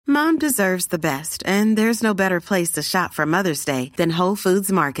Mom deserves the best, and there's no better place to shop for Mother's Day than Whole Foods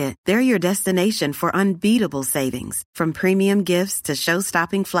Market. They're your destination for unbeatable savings, from premium gifts to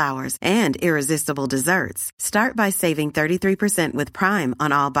show-stopping flowers and irresistible desserts. Start by saving 33% with Prime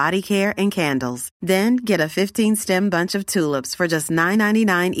on all body care and candles. Then get a 15-stem bunch of tulips for just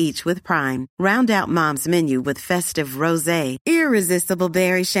 $9.99 each with Prime. Round out Mom's menu with festive rosé, irresistible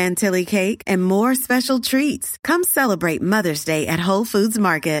berry chantilly cake, and more special treats. Come celebrate Mother's Day at Whole Foods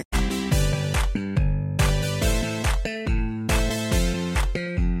Market.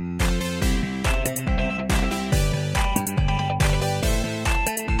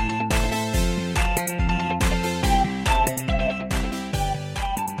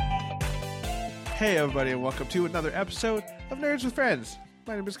 Hey everybody, and welcome to another episode of Nerds with Friends.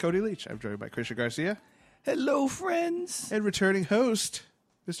 My name is Cody Leach. I'm joined by Christian Garcia. Hello, friends. And returning host,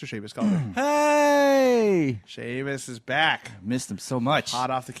 Mr. Seamus Calder. Hey! Seamus is back. Missed him so much. Hot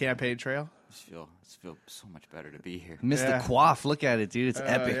off the campaign trail. I just feel so much better to be here. Missed the coif. Look at it, dude. It's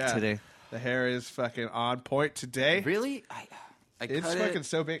epic today. The hair is fucking on point today. Really? I It's cut fucking it.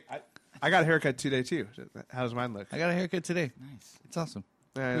 so big. I got a haircut today, too. How does mine look? I got a haircut today. Nice. It's awesome.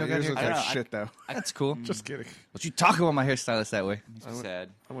 Yours got a looks haircut. like I don't know, shit, though. That's cool. Just kidding. What you talk about my hairstylist that way? Makes me sad.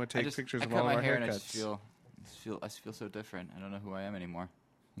 I'm gonna take pictures I of cut all my our hair and haircuts. I just feel so different. I don't know who I am anymore.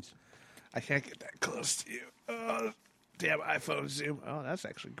 I can't get that close to you. Oh, damn iPhone zoom. Oh, that's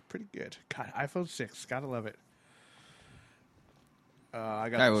actually pretty good. God, iPhone 6. Gotta love it. I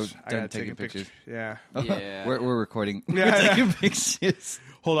got. All right, we're I done gotta take taking a picture. pictures. Yeah. Yeah. We're recording. Yeah, We're yeah. taking pictures.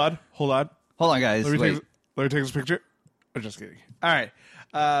 Hold on. Hold on, guys. Let me Wait. take this picture. I'm just kidding. All right.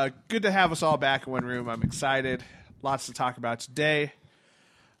 Good to have us all back in one room. I'm excited. Lots to talk about today.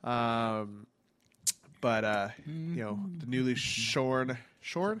 But you know, the newly shorn.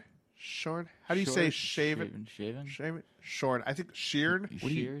 How do you say shaven? Shaven? Shorn. I think sheared.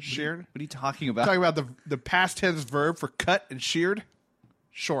 Sheared? What are you talking about? Talking about the past tense verb for cut and sheared.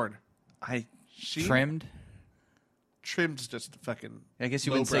 Shorn. I Trimmed? Trimmed is just fucking. I guess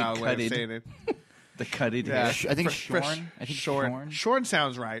you wouldn't say lowbrow way of cutted. saying it. The cutted Yeah. hair. I think Fresh- shorn. I think shorn. shorn. Shorn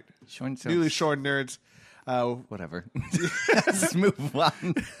sounds right. Shorn sounds- Newly shorn nerds. Whatever. Let's move on.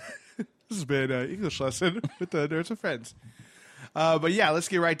 This has been an English lesson with the Nerds and Friends. But yeah, let's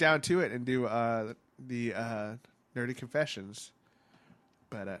get right down to it and do the nerdy confessions.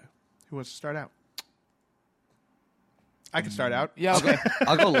 But who wants to start out? I can start out. Yeah, okay.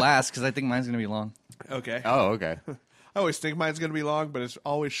 I'll go last because I think mine's going to be long. Okay. Oh, okay. I always think mine's going to be long, but it's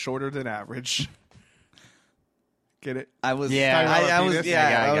always shorter than average. Get it? I was, Yeah. I was, Penis?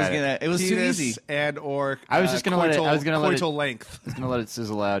 yeah, I I was got it. gonna. It was too Penis easy. and or I was just gonna let it- I was gonna let it- coital length. Just gonna let it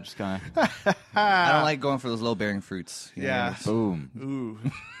sizzle out. Just kind of I don't like going for those low-bearing fruits. you know? Yeah. boom,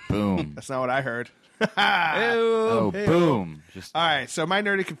 Ooh, boom. that's not what I heard. Oh, boom. Just All right, so my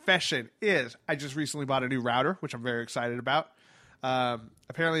nerdy confession is I just recently bought a new router, which I'm very excited about.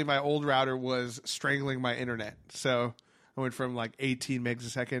 Apparently, my old router was strangling my internet, so I went from like 18 megs a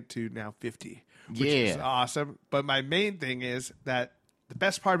second to now 50, which is Yeah. awesome. But my main thing is that the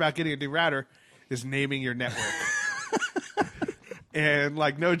best part about getting a new router is naming your network. And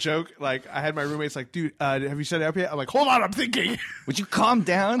like, no joke, like I had my roommates like, dude, have you set it up yet? I'm like, hold on, I'm thinking. Would you calm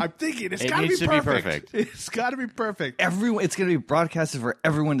down? I'm thinking it's It got to needs be to be perfect. perfect. It's got to be perfect. Everyone, it's going to be broadcasted for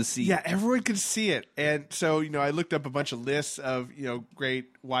everyone to see. Yeah, everyone can see it. And so, you know, I looked up a bunch of lists of, you know,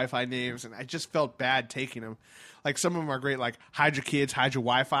 great Wi-Fi names, and I just felt bad taking them. Like, some of them are great, like Hydra Kids, Hydra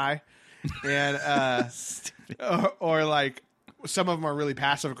Wi-Fi. And, or like, some of them are really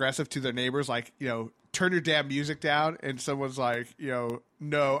passive-aggressive to their neighbors, like, you know, turn your damn music down, and someone's like, you know,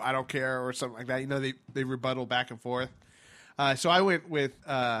 no, I don't care, or something like that. You know, they rebuttal back and forth. So I went with,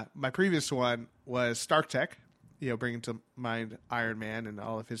 my previous one was StarkTech, you know, bringing to mind Iron Man and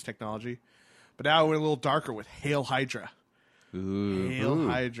all of his technology. But now I went a little darker with Hail Hydra. Hail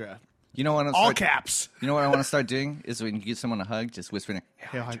Hydra. You know what? All caps. You know what I want to start doing is when you give someone a hug, just whispering.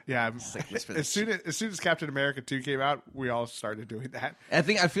 Hail Hydra. Yeah. whisper As soon as Captain America 2 came out, we all started doing that. I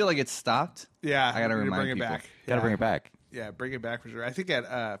feel like it stopped. Yeah. I gotta we need to remind bring it people. back. gotta Yeah. bring it back. Yeah, bring it back for sure. I think at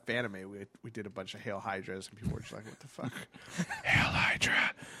Fanime we did a bunch of Hail Hydras, and people were just like, "What the fuck, Hail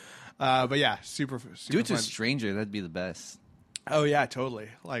Hydra?" But yeah, super Do it to a fun. stranger. That'd be the best. Oh yeah, totally.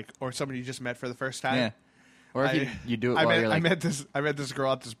 Like, or somebody you just met for the first time. Yeah. Or if you do it while you're like, I met this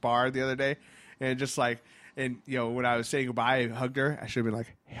girl at this bar the other day, and just like, and you know, when I was saying goodbye, I hugged her. I should have been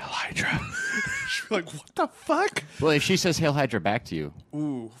like, "Hail Hydra." She'd be like, "What the fuck?" well, if she says Hail Hydra back to you,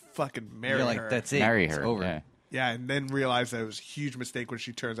 Ooh, fucking marry You're like, her. that's it. marry It's her. over. Yeah. Yeah, and then realize that it was a huge mistake when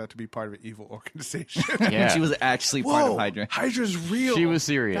she turns out to be part of an evil organization. Yeah. She was actually part Whoa, of Hydra. Hydra's real. She was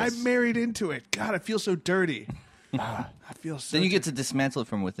serious. I married into it. God, I feel so dirty. I feel so. Then you get to dismantle it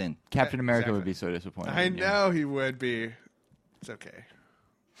from within. Captain America exactly. would be so disappointed. I in you. know he would be. It's okay.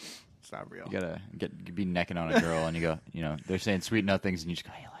 It's not real. You gotta be necking on a girl, and you go, they're saying sweet nothings, and you just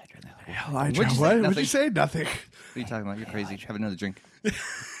go, Hail Hydra. And they're like, Hell, Hydra. What'd you say? What? What'd Nothing. you say? Nothing. What are you talking about? You're crazy. Have another drink.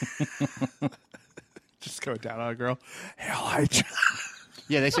 Just go down on a girl. Hell, Hydra.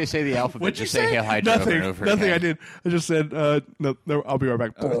 Yeah, they say the alphabet. What'd you just say say? Hail Hydra Nothing. over and over Nothing. again. I did. I just said no. I'll be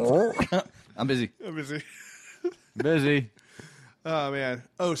right back. I'm busy. I'm busy. Busy. Oh man.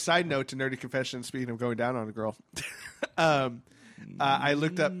 Oh, side note to nerdy confession. Speaking of going down on a girl, I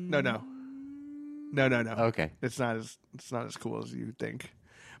looked up. No. Okay. It's not as cool as you think.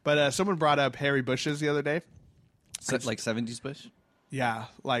 But someone brought up Harry Bushes the other day. Like 70s Bush? Yeah,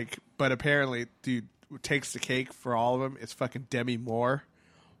 but apparently, dude, what takes the cake for all of them is fucking Demi Moore.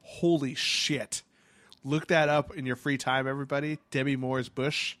 Holy shit! Look that up in your free time, everybody. Demi Moore's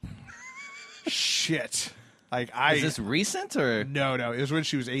Bush. Shit. Is this recent or? No. It was when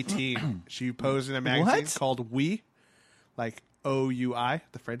she was 18. She posed in a magazine What? called Oui, like OUI,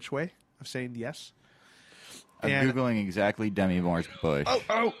 the French way of saying yes. I'm Googling exactly Demi Moore's Bush.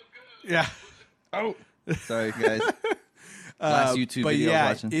 Oh. Yeah. Oh. Sorry, guys. Last YouTube but video yeah, I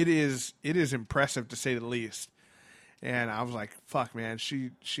was watching. it is impressive to say the least. And I was like, fuck, man. She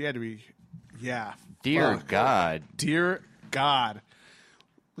had to be, yeah. Dear fuck. God. Dear God.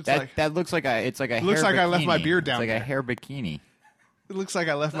 That looks like it's like a hair looks like I left my bikini. beard down It's like there. a hair bikini. It looks like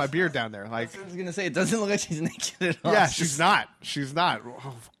I left my beard down there. Like, I was going to say, it doesn't look like she's naked at all. yeah, It's she's just- not. She's not.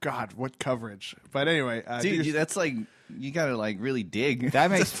 Oh, God, what coverage. But anyway. Dude, that's like, you got to like really dig.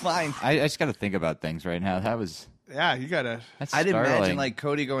 That makes That's fine. I just got to think about things right now. yeah, you got to. That's I'd startling. imagine like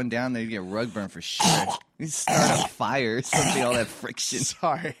Cody going down there to get rug burn for sure. You start a fire or something, all that friction.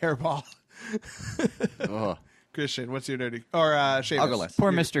 Sorry, hairball. Ugh. Christian, what's your nerdy? Or Seamus. I'll go last.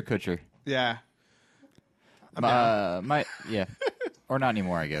 Poor Mr. Kutcher. Yeah. Yeah, or not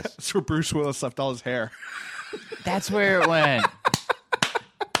anymore, I guess. That's where Bruce Willis left all his hair. That's where it went.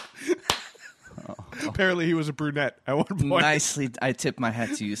 Apparently, he was a brunette at one point. Nicely, I tip my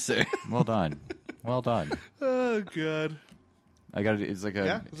hat to you, sir. Well done. Oh, God. I got it. It's like a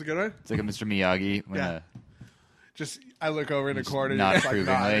Yeah, that's a good one. it's like a Mr. Miyagi when Yeah. Just, I look over in the corner. not and you're just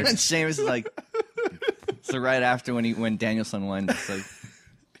like, approvingly. nodding. And Seamus is like, so right after when Danielson won, it's like,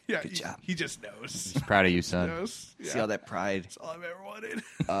 Yeah, Good job. he just knows. proud of you, son. Knows. Yeah. see all that pride. That's all I've ever wanted.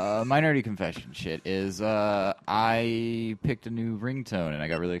 My nerdy confession shit is I picked a new ringtone and I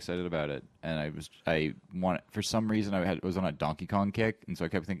got really excited about it. And for some reason I was on a Donkey Kong kick, and so I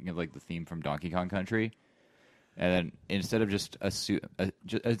kept thinking of like the theme from Donkey Kong Country. And then instead of just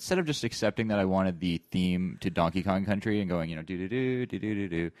accepting that I wanted the theme to Donkey Kong Country and going, do do do do do do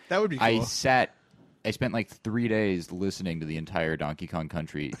do, That would be cool. I spent like 3 days listening to the entire Donkey Kong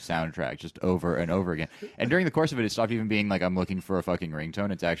Country soundtrack just over and over again. And during the course of it, it stopped even being like I'm looking for a fucking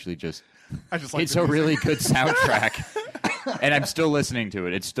ringtone. It's actually just I just like it's the a music. really good soundtrack, and I'm still listening to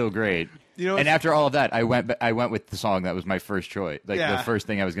it. It's still great. You know, and after all of that, I went with the song that was my first choice, like Yeah. the first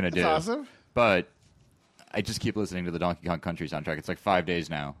thing I was going to do. That's awesome. But I just keep listening to the Donkey Kong Country soundtrack. It's like 5 days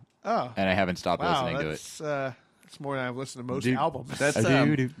now, Oh. and I haven't stopped Wow, listening to it. that's more than I've listened to most Dude, albums. That's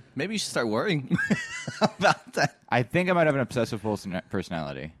do. maybe you should start worrying about that. I think I might have an obsessive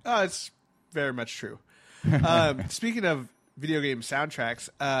personality. It's very much true. Speaking of video game soundtracks,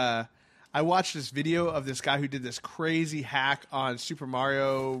 I watched this video of this guy who did this crazy hack on Super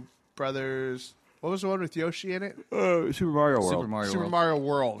Mario Brothers. What was the one with Yoshi in it? Super Mario World. Super Mario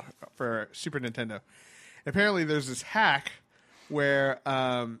World for Super Nintendo. Apparently, there's this hack where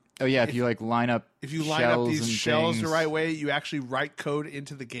Oh yeah, if you like line up these shells the things. right way, you actually write code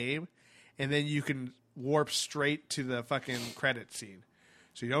into the game, and then you can warp straight to the fucking credit scene.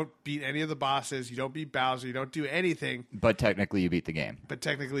 So you don't beat any of the bosses, you don't beat Bowser, you don't do anything, But technically, you beat the game. but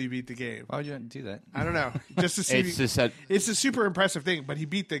technically you beat the game. Why would you do that? I don't know, just to see. It's just that It's a super impressive thing, but he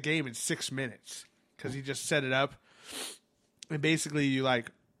beat the game in 6 minutes because he just set it up, and basically you have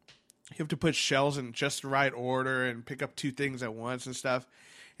to put shells in just the right order and pick up 2 things at once and stuff.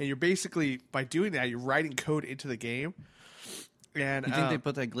 And you're basically, by doing that, you're writing code into the game. And You think they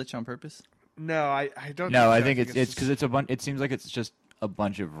put that glitch on purpose? no, I don't. No, so. I think it's because it's a bunch. It seems like it's just a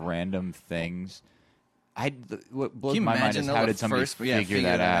bunch of random things. What blows Can you my mind imagine is though, how the did somebody first- yeah, figure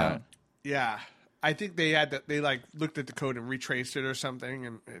that out? Yeah, I think they had that. They looked at the code and retraced it or something.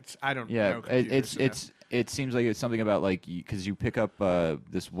 And I don't Yeah, know. computers, it seems like it's something about like because you pick up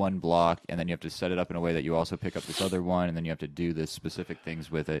this one block and then you have to set it up in a way that you also pick up this other one and then you have to do this specific things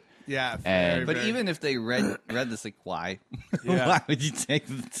with it. yeah. and- But even if they read this, like, why? Yeah. Why would you take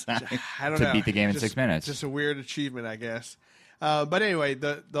the time? I don't to know. beat the game in Just- 6 minutes. Just a weird achievement, I guess. But anyway,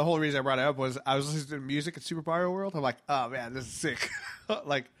 the whole reason I brought it up was I was listening to music at Super Mario World. I'm like, oh man, this is sick.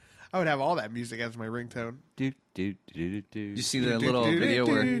 Like, I would have all that music as my ringtone. Did you see the little video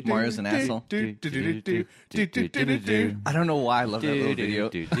where Mario's an asshole? I don't know why I love that little video.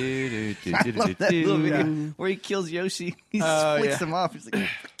 I love that little video where he kills Yoshi. He splits him off. He's like,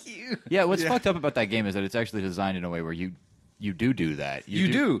 fuck you. Yeah, what's fucked up about that game is that it's actually designed in a way where you do that. You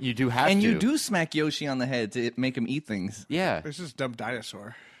do have and to. you do smack Yoshi on the head to make him eat things. Yeah. It's just dumb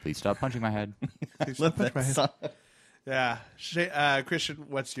dinosaur. Please stop punching my head. Please stop punching my head. Yeah. Christian,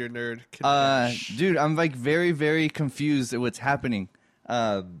 what's your nerd? Dude, I'm like very, very confused at what's happening.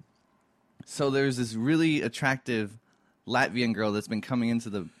 So there's this really attractive Latvian girl that's been coming into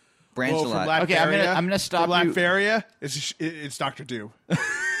the branch a lot. Okay, I'm gonna stop you. Latveria, it's Dr. Doom.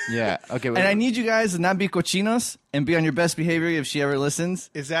 Yeah. Okay. And I need you guys to not be cochinos and be on your best behavior if she ever listens.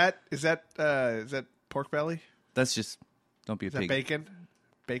 Is that pork belly? That's just don't be a Is that pig. bacon?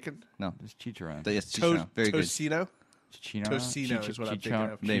 Bacon? No, It's chicharron. yes, chicharron. Very good. Tocino? Chicharron? Tocino is what I'm thinking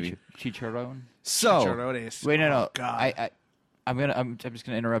of. Maybe. Chicharron. So Chicharrones. Wait, no. Oh, God. I'm just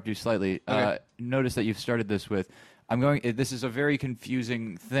gonna interrupt you slightly. Okay. Notice that you've started this with. This is a very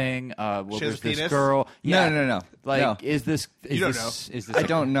confusing thing. Well, She has there's a this penis? girl. Yeah. No. Like, No. is this? You don't Is this? I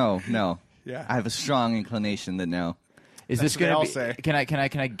don't know. No. Yeah. I have a strong inclination that no. Is That's this what they gonna all be? say.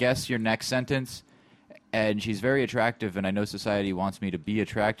 Can I guess your next sentence? And she's very attractive, and I know society wants me to be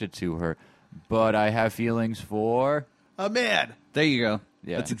attracted to her, but I have feelings for. A man. There you go.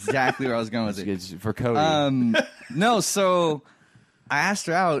 Yeah. That's exactly where I was going with it. It's for Cody. No, so I asked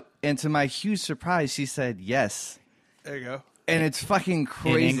her out, and to my huge surprise, she said yes. There you go. And it's fucking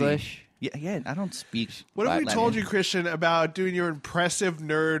crazy. In English? Yeah, I don't speak. What have we Latin. told you, Christian, about doing your impressive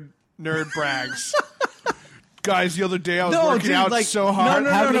nerd brags? Guys, the other day I was working dude, out like, so hard.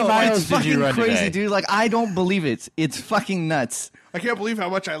 How many miles It's did you fucking run crazy, today? dude. Like, I don't believe it. It's fucking nuts. I can't believe how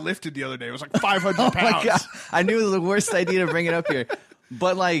much I lifted the other day. It was like 500 Oh pounds. my god! I knew it was the worst idea to bring it up here,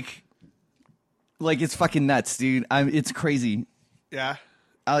 but like it's fucking nuts, dude. It's crazy. Yeah.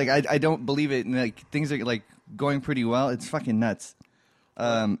 I don't believe it, and like things are like going pretty well. It's fucking nuts.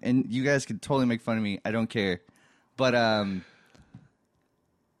 And you guys could totally make fun of me. I don't care, but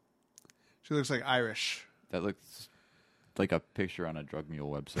She looks like Irish. That looks like a picture on a drug mule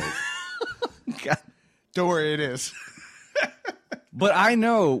website. God. Don't worry, it is. But I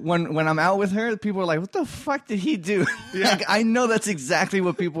know when I'm out with her, people are like, "What the fuck did he do?" Yeah. Like, I know that's exactly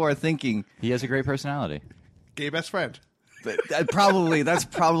what people are thinking. He has a great personality. Gay best friend. But that's probably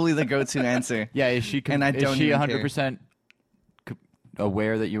the go-to answer. Yeah, is she? And I don't is she even 100%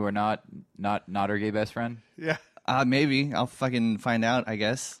 aware that you are not her gay best friend? Yeah. Maybe I'll fucking find out. I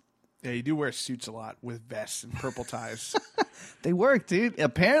guess Yeah, you do wear suits a lot with vests and purple ties. they worked, dude.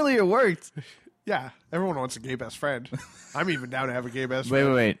 Apparently, it worked. Yeah, everyone wants a gay best friend. I'm even down to have a gay best Wait,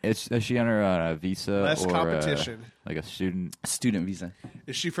 friend. wait. Is she on her visa Less or competition. like a student? Student visa.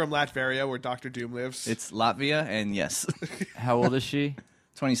 Is she from Latveria, where Dr. Doom lives? It's Latvia, and yes, How old is she?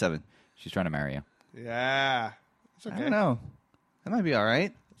 27. She's trying to marry you. Yeah. It's okay. I don't know. That might be all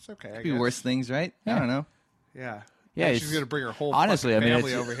right. It's okay. I Could be guess. worse things, right? I Yeah. don't know. Yeah. Yeah, Like it's- she's gonna bring her whole Honestly, I fucking mean,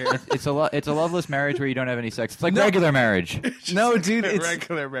 family over here. it's a loveless marriage where you don't have any sex. It's like regular marriage. No, dude, it's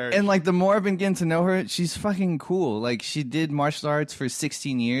regular marriage. and like the more I've been getting to know her, she's fucking cool. Like she did martial arts for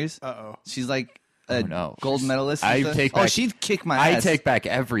 16 years. Uh-oh. She's like a no. gold medalist. and I stuff. take Oh, back- she'd kick my I ass. take back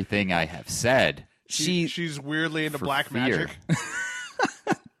everything I have said. She's weirdly into For black fear. magic.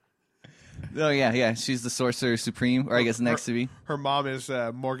 Oh yeah. She's the sorcerer supreme, or I guess next to me. Her mom is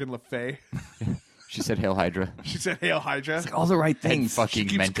Morgan Le Fay. She said, "Hail Hydra." She said Hail Hydra. All the right And things. She fucking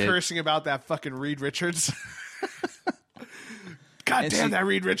keeps meant it. cursing about that fucking Reed Richards. God And damn she- that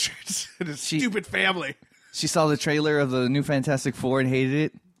Reed Richards and his stupid family. She saw the trailer of the new Fantastic Four and hated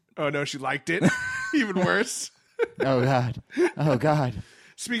it. Oh no, she liked it. Even worse. Oh God. Oh God.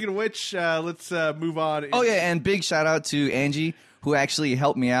 Speaking of which, let's move on. Oh yeah, and big shout out to Angie, who actually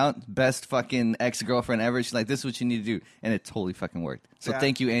helped me out. Best fucking ex-girlfriend ever. She's like, "This is what you need to do," and it totally fucking worked. So Yeah.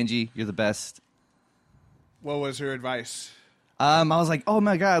 thank you, Angie. You're the best. What was her advice? I was like, "Oh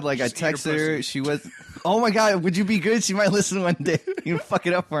my god!" Like Just eat I her texted her. pussy. She was, "Oh my god, would you be good?" She might listen one day. You fuck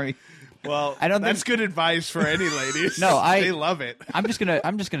it up for me. Well, I don't that's think- good advice for any ladies. No, they love it. I'm just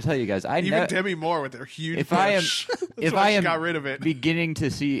gonna tell you guys. Even Demi Moore with her huge if I am bush. That's if why I she am got rid of it. beginning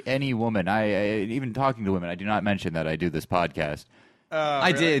to see any woman, I even talking to women, I do not mention that I do this podcast I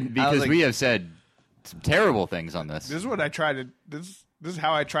really? did I because was like, we have said some terrible things on this. This is what I try to. This is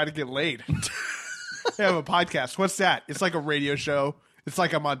how I try to get laid. I have a podcast. What's that? It's like a radio show. It's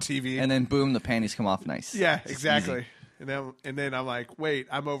like I'm on TV. and then boom, the panties come off nice. yeah, It's exactly. And then I'm like, wait,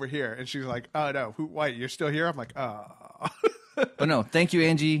 I'm over here, and she's like, oh no, wait, you're still here? I'm like, oh. But no, thank you,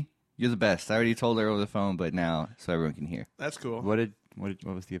 Angie. You're the best. I already told her over the phone, but now so everyone can hear. That's cool. What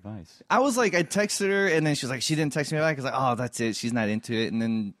was the advice? I was like, I texted her, and then she was like, she didn't text me back. I was like, oh, that's it. She's not into it. And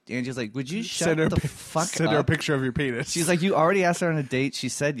then Angie's like, would you shut the fuck Send her a up? picture of your penis. She's like, you already asked her on a date. She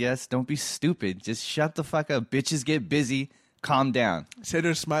said yes. Don't be stupid. Just shut the fuck up. Bitches get busy. Calm down. send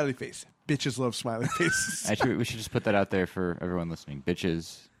her a smiley face. Bitches love smiley faces. Actually, we should just put that out there for everyone listening.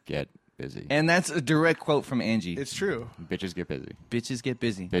 Bitches get busy. And that's a direct quote from Angie. It's true. Bitches get busy. Bitches get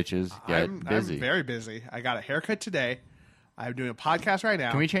busy. Bitches get I'm busy. very busy. I got a haircut today. I'm doing a podcast right now.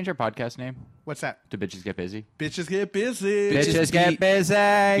 Can we change our podcast name What's that? to Bitches Get Busy? Bitches get busy. Bitches get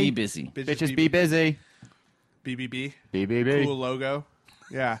busy. Be busy. Bitches be busy. BBB. BBB. Cool logo.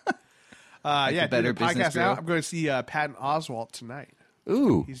 Yeah. Yeah, better doing a business podcast now. girl. I'm going to see Patton Oswalt tonight.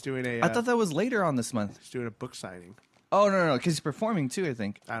 Ooh. He's doing a. I thought that was later on this month. he's doing a book signing. Oh, no, because he's performing too, I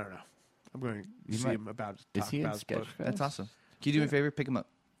think. I don't know. I'm going to see might- him about to Is talk he in about his book. Sketchfest? That's awesome. Can you do me a favor? Pick him up.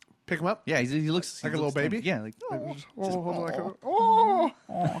 Pick him up. Yeah, he looks Like he a little looks baby? Yeah, like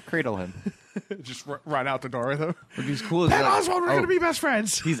Oh, cradle him. Just run out the door with him. Would be cool. Patton Oswalt, we're going to be best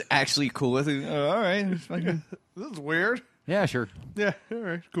friends. He's actually cool with it. Oh, all right. It's fucking- This is weird. Yeah, sure. Yeah. All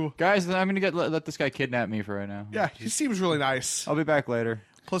right. Cool. Guys, I'm going to let this guy kidnap me for right now. Yeah. He seems really nice. I'll be back later.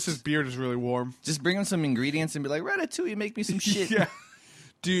 Plus, his beard is really warm. Just bring him some ingredients and be like, Ratatouille, make me some shit. Yeah.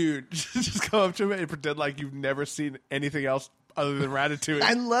 Dude, just go up to him and pretend like you've never seen anything else other than Ratatouille.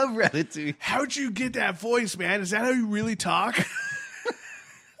 I love Ratatouille. How'd you get that voice, man? Is that how you really talk?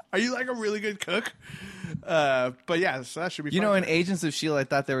 Are you like a really good cook? But yeah, so that should be You fun. know, in Agents of S.H.I.E.L.D., I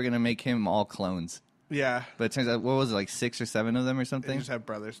thought they were going to make him all clones. Yeah. But it turns out, what was it, like 6 or 7 of them or They something? just have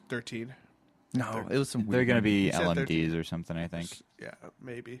brothers. 13. No, it was some weird. They're going to be He said LMDs or something, I think. Yeah,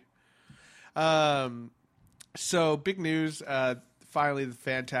 maybe. So big news. Finally, the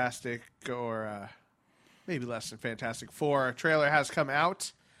Fantastic, or maybe less than Fantastic Four trailer has come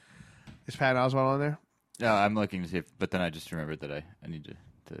out. Is Patton Oswalt on there? No, I'm looking to see if, but then I just remembered that I need to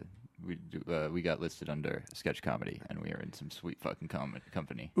we got listed under sketch comedy, and we are in some sweet fucking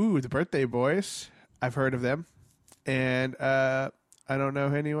company. Ooh, the Birthday Boys. I've heard of them, and I don't know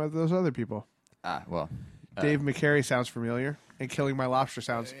any of those other people. Well, Dave McCary sounds familiar, and Killing My Lobster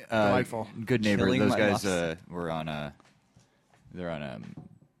sounds delightful. Good Neighbor. Killing Those My guys Lobster. were on they're on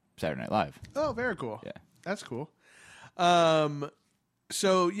Saturday Night Live. Oh, very cool. Yeah. That's cool.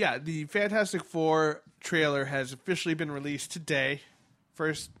 So yeah, the Fantastic Four trailer has officially been released today.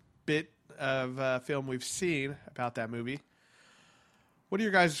 First bit of film we've seen about that movie. What are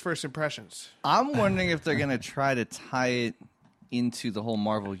your guys' first impressions? I'm wondering if they're going to try to tie it into the whole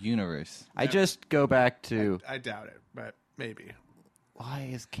Marvel universe. I just go back to I doubt it, but maybe. why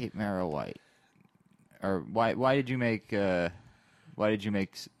is Kate Mara white, or why did you make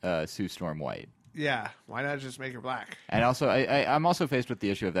Sue Storm white? Yeah, why not just make her black? And also, I'm also faced with the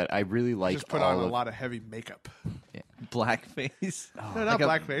issue of that I really like Just put all on a of, lot of heavy makeup. Blackface. No, not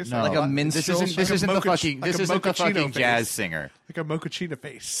like blackface. No. Like a Like minstrel. This isn't the mocha- fucking like this a isn't the mochaccino fucking jazz face. singer. a mochaccino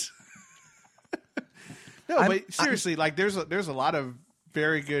face. No, but seriously, like there's a lot of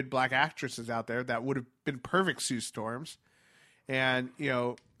very good black actresses out there that would have been perfect Sue Storms, and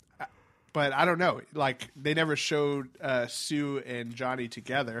but I don't know. Like they never showed Sue and Johnny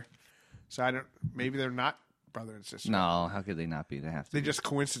together, so I don't. Maybe they're not brother and sister. No, how could they not be? They have to. They be. just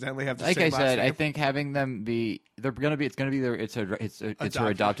coincidentally have the Like same I last said, name. I think having them be it's gonna be it's her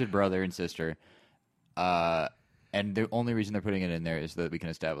adopted brother and sister, and the only reason they're putting it in there is that we can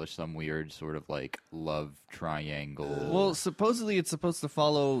establish some weird sort of like love triangle. Well, supposedly it's supposed to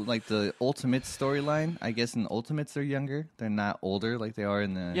follow like the Ultimates storyline. I guess in Ultimates they're younger. They're not older like they are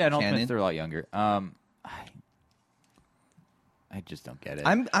in the yeah, in canon. Ultimates they're a lot younger. I just don't get it.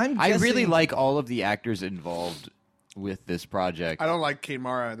 I'm I really guessing- like all of the actors involved with this project. I don't like Kate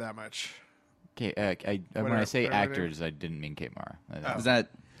Mara that much. When I say whatever actors, I didn't mean Kate Mara. Is that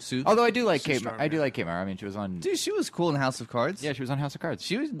Suits? Although I do like Sue Kate. Storm, I do yeah. like Kate Mara. I mean, she was on. Dude, she was cool in House of Cards. Yeah, she was on House of Cards.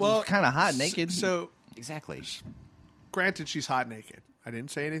 She was Well, kind of hot naked. So, exactly. granted, she's hot naked. I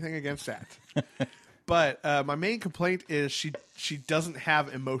didn't say anything against that. But my main complaint is she doesn't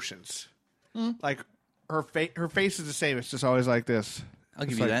have emotions. Like her face is the same. It's just always like this. I'll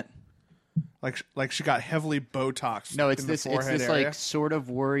give It's you like- that. Like she got heavily Botox. No, it's in this. The It's forehead this area. like sort of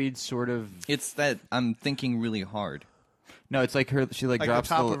worried, sort of. It's that I'm thinking really hard. No, it's like her. She like Like the drops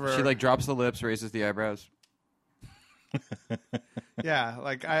top of her- She like drops the lips, raises the eyebrows. Yeah,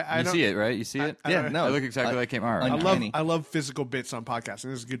 like I You don't see it, right? You see it? Yeah, no, I look exactly like Kate Mara. I Uncanny. love physical bits on podcasts,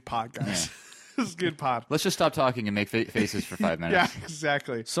 and this is a good pod, guys. This is a good pod. Let's just stop talking and make faces for 5 minutes. Yeah,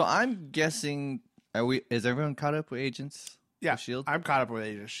 exactly. So I'm guessing. Is everyone caught up with Agents? Yeah, of Shield. I'm caught up with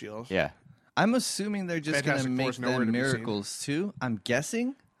Agent of Shield. Yeah. I'm assuming they're just going to Fantastic make Four's nowhere them to be seen. miracles too. I'm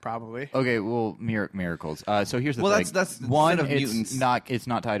guessing. Probably. Okay, well, miracles. So here's the Well, thing. that's one. instead of It's mutants. it's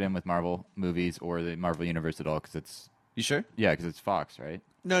not tied in with Marvel movies or the Marvel universe at all because it's You sure? because it's Fox, right?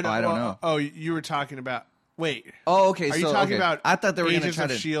 No, no. I don't know. Oh, you were talking about. Wait. Oh, okay. Are so you talking okay. about? I thought they were going to Agents try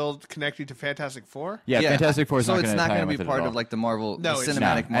of to. Shield connecting to Fantastic Four. Yeah, Fantastic Four is so not it's going to not tie going in to with be it part at all. of like the Marvel, No, the it's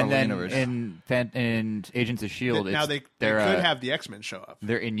cinematic not. Marvel and then universe. in Agents of Shield, now it's, they they're, could have the X-Men show up.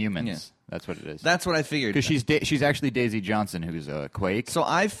 they're Inhumans. Yeah. That's what it is. That's what I figured. Because she's actually Daisy Johnson, who's a Quake. So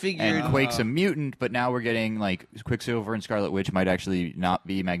I figured. And Quake's a mutant, but now we're getting like Quicksilver and Scarlet Witch might actually not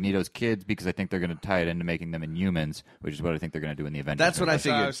be Magneto's kids because I think they're going to tie it into making them Inhumans, which is what I think they're going to do in the Avengers. That's what I That's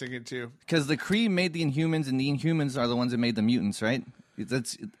what I figured. was thinking too. Because the Kree made the Inhumans, and the Inhumans are the ones that made the mutants, right?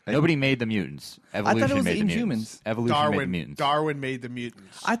 That's Nobody made the mutants. Evolution thought it was made the the mutants. Inhumans. Evolution made the mutants. Darwin made the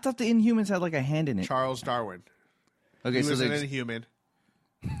mutants. I thought the Inhumans had like a hand in it. Charles Darwin. Okay, He so was an there's Inhuman,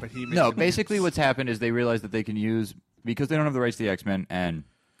 but he made No, the basically mutants. what's happened is they realized that they can use because they don't have the rights to the X-Men, and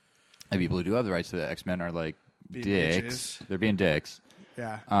the people who do have the rights to the X-Men are like Being dicks. bitches. They're being dicks.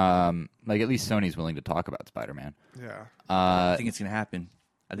 Yeah, Like at least Sony's willing to talk about Spider-Man. yeah. I think it's gonna happen.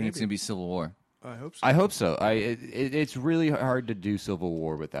 I think it's Maybe. gonna be Civil War. I hope so. I hope so. It's really hard to do Civil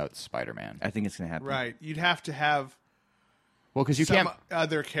War without Spider-Man. I think it's gonna happen. Right, you'd have to have Well, because you some can't.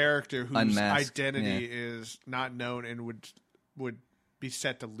 other character whose Unmasked, identity is not known and would be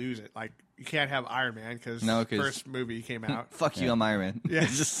set to lose it. Like you can't have Iron Man because No, 'cause- first movie came out. Fuck you, I'm Iron Man. Yeah.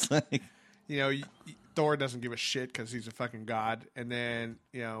 It's just like You know, Thor doesn't give a shit because he's a fucking god. And then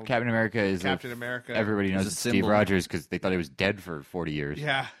Captain America is Captain America. Everybody knows a it's Steve symbol. Rogers because they thought he was dead for 40 years.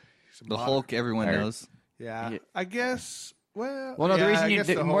 Yeah, he's a the modern- Hulk. Everyone Or- knows. Yeah, I guess. Well, Well, no, the yeah, reason I you guess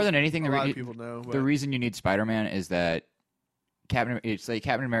the more Hulk- than anything, a lot of people know. the but- reason you need Spider-Man is that it's like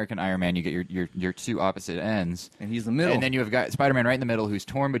Captain America and Iron Man. You get your two opposite ends, And he's the middle. and then you have got Spider-Man right in the middle, who's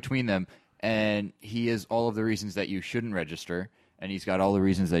torn between them, and he is all of the reasons that you shouldn't register, and he's got all the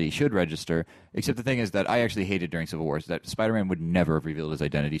reasons that he should register. Except the thing is that I actually hated during Civil War is that Spider-Man would never have revealed his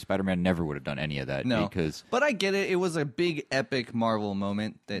identity. Spider-Man never would have done any of that No, because. but I get it. It was a big, epic Marvel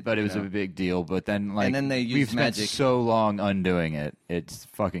moment. But it was a big deal. But then, like, And then they we've used spent magic. so long undoing it. It's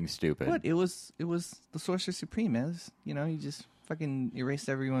fucking stupid. What? It was the Sorcerer Supreme. Man. It was, you just fucking erased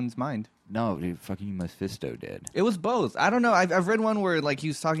everyone's mind. No, dude, fucking Mephisto did. It was both. I don't know. I've read one where like he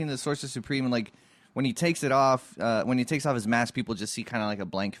was talking to the Sorcerer Supreme, and like when he takes it off, when he takes off his mask, people just see kind of like a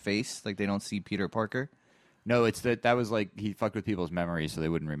blank face, like they don't see Peter Parker. No, it's that was like he fucked with people's memories so they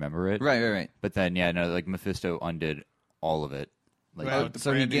wouldn't remember it. Right. But then, yeah, no, like Mephisto undid all of it. Like, Right. with the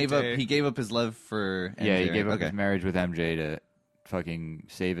So he brand new gave up. day. He gave up his love for. MJ, yeah, he gave right? up Okay. his marriage with MJ to fucking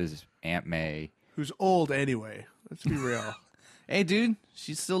save his Aunt May. who's old anyway. Let's be real. Hey, dude,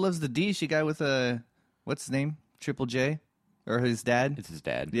 she still loves the D. She got with what's his name? Triple J, or his dad? It's his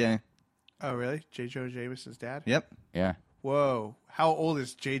dad. Yeah. Oh, really? J. Jonah Jameson's dad? Yep. Yeah. Whoa. How old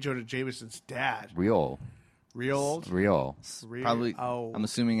is J. Jonah Jameson's dad? Real. Real old? Real. Real Probably. old. I'm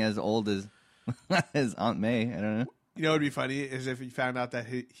assuming as old as his Aunt May. I don't know. You know what would be funny is if you found out that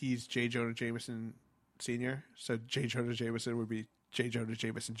he's J. Jonah Jameson Sr., so J. Jonah Jameson would be J. Jonah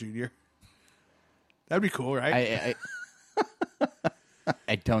Jameson Jr. That'd be cool, right?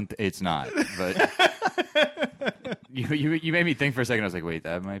 I don't. It's not. But you made me think for a second. I was like, wait,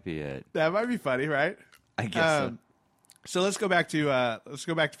 that might be it. That might be funny, right? I guess so. So let's go back to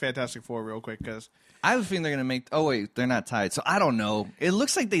Fantastic Four real quick because I have a feeling they're gonna make. Oh wait, they're not tied. So I don't know. It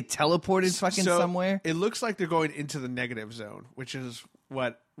looks like they teleported fucking somewhere. It looks like they're going into the negative zone, which is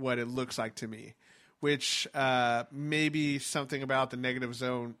what it looks like to me. Which maybe something about the negative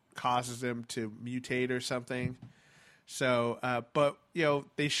zone causes them to mutate or something. So, but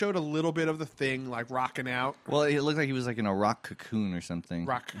they showed a little bit of the Thing like rocking out, Well, it looked like he was like in a rock cocoon or something.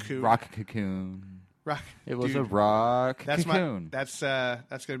 rock cocoon, Rock cocoon. rock. It was dude, a rock That's cocoon. that's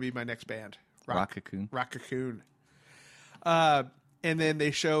gonna be my next band. Rock cocoon. Rock cocoon. And then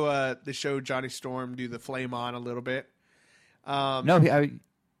they show Johnny Storm do the flame on a little bit. No,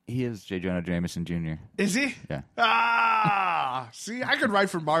 he is J. Jonah Jameson Jr. Is he? Yeah. Ah, see, I could write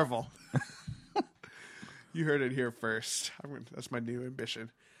for Marvel. You heard it here first. That's my new ambition.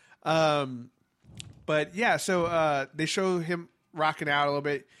 But yeah, so they show him rocking out a little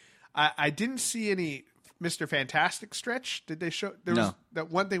bit. I didn't see any Mr. Fantastic stretch. Did they show? There was No.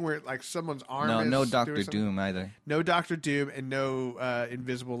 that one thing where like someone's arm. No, is no doing Doctor something. Doom either. No Doctor Doom, and no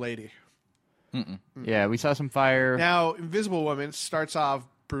Invisible Lady. Yeah, we saw some fire. Now, Invisible Woman starts off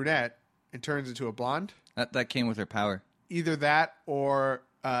brunette and turns into a blonde. That came with her power. Either that or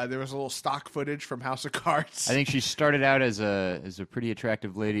There was a little stock footage from House of Cards. I think she started out as a pretty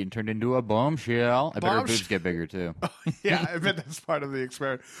attractive lady and turned into a bombshell. I bet her boobs get bigger too. Yeah, I bet that's part of the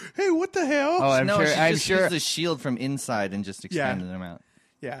experiment. Hey, what the hell? Oh, I'm no, sure. she I'm just sure. used the shield from inside and just expanded them out.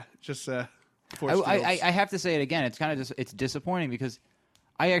 Yeah, just I have to say it again. It's kind of it's disappointing because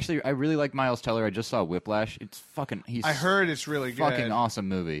I really like Miles Teller. I just saw Whiplash. It's fucking. I heard it's really good. Fucking awesome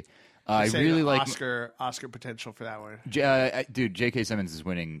movie. I Say really the like Oscar potential for that one. dude. J.K. Simmons is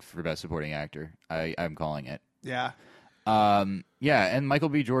winning for Best Supporting Actor. I'm calling it. Yeah, Yeah, and Michael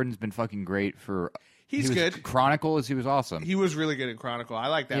B. Jordan's been fucking great for. He's he was good. Chronicle he was awesome. he was really good in Chronicle. I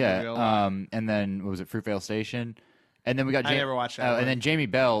like that movie a lot. And then what was it, Fruitvale Station? And then we got I never watched that one. and then Jamie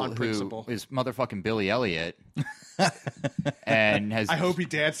Bell, On who principle. is motherfucking Billy Elliot, and has. I hope he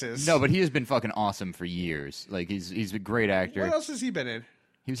dances. No, but he has been fucking awesome for years. Like he's a great actor. What else has he been in?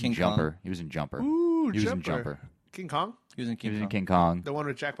 He was King in Jumper. Kong. He was in Jumper. Ooh, he was Jumper. in Jumper. King Kong, He was in He King was Kong. in King Kong. the one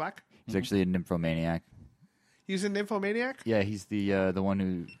with Jack Black. He's actually a nymphomaniac. He's in Nymphomaniac. Yeah, he's the one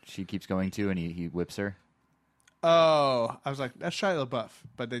who she keeps going to, and he whips her. Oh, I was like, that's Shia LaBeouf.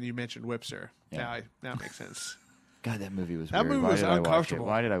 But then you mentioned Whipster. Yeah. Now it makes sense. God, that movie was That weird. movie Why was did I watch it? uncomfortable.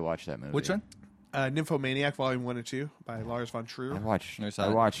 Why did I watch that movie? Which one? Nymphomaniac, Volume 1 and 2 by Lars von Trier. Never saw I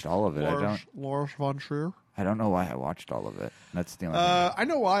it. watched all of it. Lars von Trier. I don't know why I watched all of it. That's the only. I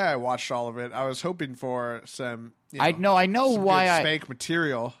know why I watched all of it. I was hoping for some. I know some why good I. spank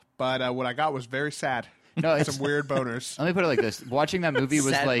material, but what I got was very sad. No, it's, Some weird boners. let me put it like this: watching that movie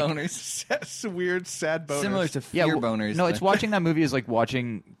was Sad like boners. Some weird sad boners. Similar to fear boners. No, but- it's watching that movie is like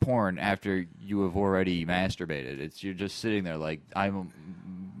watching porn after you have already masturbated. It's you're just sitting there like I don't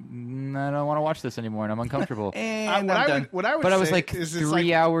want to watch this anymore, and I'm uncomfortable. And what I'm I done. would, what I would But I was say like is it's 3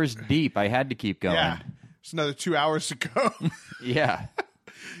 like, hours deep. I had to keep going. Yeah, it's another 2 hours to go. Yeah.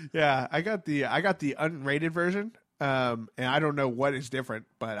 Yeah, I got the unrated version, and I don't know what is different,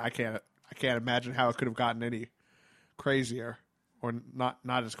 but I can't imagine how it could have gotten any crazier or not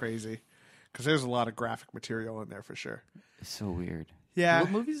as crazy because there's a lot of graphic material in there for sure. It's so weird. Yeah, What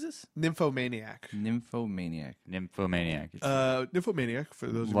movie is this? Nymphomaniac. Nymphomaniac. Nymphomaniac. Nymphomaniac for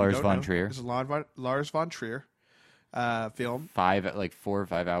those of Lars you who don't von know, Trier. It's a Lars von Trier film. 4 or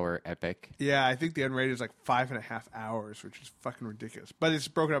 5 hour epic. Yeah, I think the unrated is like 5.5 hours, which is fucking ridiculous. But it's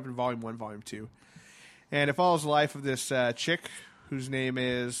broken up in Volume 1, Volume 2. And it follows the life of this chick whose name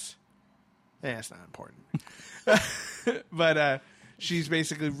is... it's not important. But she's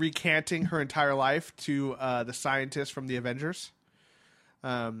basically recanting her entire life to the scientists from the Avengers.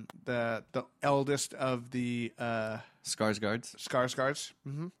 The eldest of the Skarsgårds. Skarsgårds.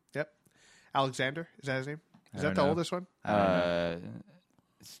 Mm-hmm. Yep. Alexander, is that his name? Is that don't the know. oldest one?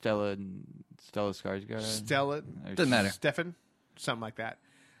 Stella Skarsgård. Stella. Doesn't matter. Stefan? Something like that.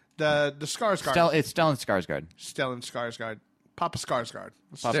 The Skarsgård. It's Stellan Skarsgård. Stellan Skarsgård. Papa Skarsgård.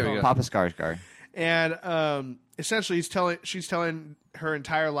 There we go. Papa Skarsgård. And essentially, she's telling her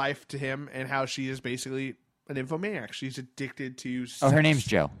entire life to him and how she is basically an nymphomaniac. She's addicted to. Oh, her sex. name's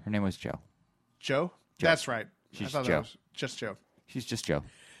Joe. Her name was Joe. Joe. That's right. She's I thought Joe. that was just Joe. She's just Joe.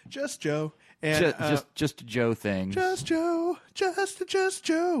 Just Joe. And Just a Joe thing. just Joe. Just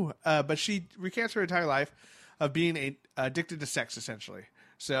Joe. But she recants her entire life of being addicted to sex, essentially.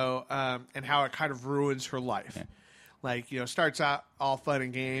 So, and how it kind of ruins her life. Yeah. Like, starts out all fun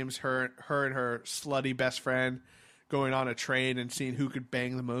and games. Her and her slutty best friend going on a train and seeing who could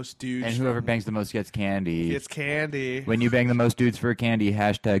bang the most dudes. And whoever bangs the most gets candy. gets candy. When you bang the most dudes for a candy,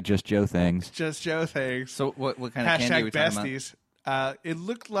 hashtag just Joe things. Just Joe things. So what kind of candy are we Hashtag talking about? besties. It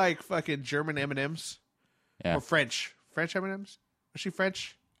looked like fucking German M&Ms. Yeah. Or French. French M&Ms? Was she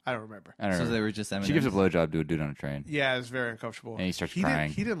French? I don't remember. I don't So know. they were just M&Ms. She gives a blowjob to a dude on a train. Yeah, it was very uncomfortable. And he starts Didn't,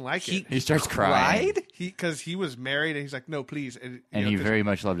 crying. he didn't like it. He starts crying. Because he was married and he's like, no, please. And And he very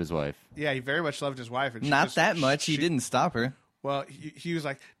much loved his wife. Yeah, he very much loved his wife. And she Not just- that much. He she- didn't stop her. Well, he was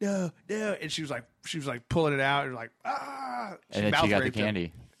like, no, and she was like pulling it out and like, ah. And then she mouth got the raped him.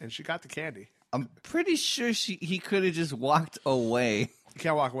 candy. And she got the candy. I'm pretty sure he could have just walked away. You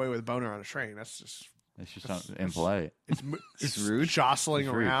can't walk away with a boner on a train. That's just It's just not impolite. it's rude. jostling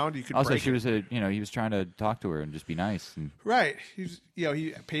It's rude. around. You could Also, break she it. was he was trying to talk to her and just be nice. And Right.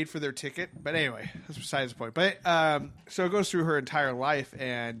 He paid for their ticket. But anyway, that's besides the point. But so it goes through her entire life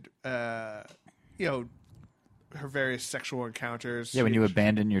and her various sexual encounters. yeah, when you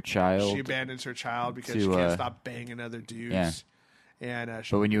abandon your child, she abandons her child because to, she can't stop banging other dudes. yeah. And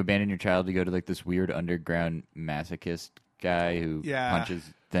but when you abandon your child to go to like this weird underground masochist guy who Yeah. punches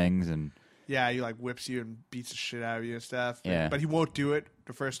things and he like whips you and beats the shit out of you and stuff. Yeah. But he won't do it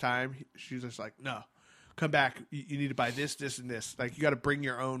the first time. She's just like, no, come back. You need to buy this, this, and this. Like, you got to bring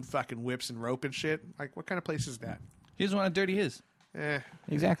your own fucking whips and rope and shit. Like, what kind of place is that? He doesn't want to dirty his.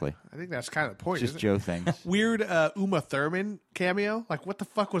 Exactly. I think that's kind of the point. Just isn't Joe things. it? Weird Uma Thurman cameo. Like, what the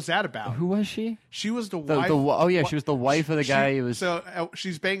fuck was that about? Who was she? She was the The, wife. she was the wife of the guy who was. So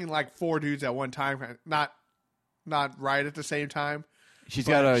she's banging like 4 dudes at one time. Not right at the same time. She's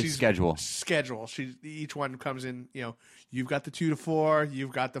got a She's schedule. Each one comes in. You've got the 2 to 4.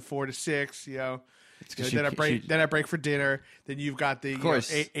 You've got the 4 to 6. Then I break for dinner. Then you've got the Of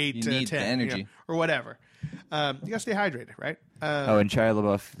course, 8 you to need 10 the energy. or whatever. You gotta stay hydrated, right? And Shia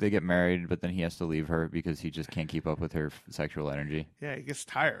LaBeouf, they get married, but then he has to leave her because he just can't keep up with her sexual energy. Yeah, he gets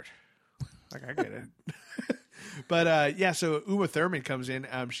tired. Like, I get it. But so Uma Thurman comes in.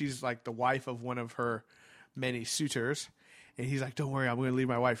 She's like the wife of one of her many suitors. And he's like, don't worry, I'm going to leave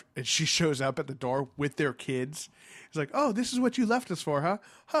my wife. And she shows up at the door with their kids. He's like, oh, this is what you left us for, huh?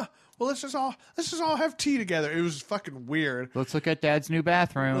 Huh. Well, let's just all have tea together. It was fucking weird. Let's look at Dad's new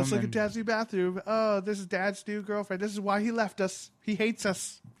bathroom. Let's look at Dad's new bathroom. Oh, this is Dad's new girlfriend. This is why he left us. He hates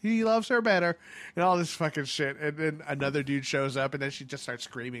us. He loves her better. And all this fucking shit. And then another dude shows up, and then she just starts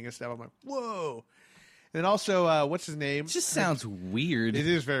screaming and stuff. I'm like, whoa. And also, what's his name? It just sounds weird. It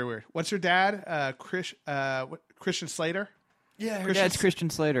is very weird. What's her dad? Christian Slater? Yeah, her dad's Christian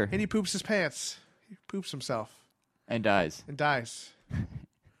Slater. And he poops his pants. He poops himself. And dies. And dies.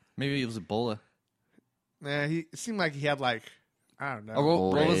 Maybe it was Ebola. Nah, it seemed like he had like, I don't know. Or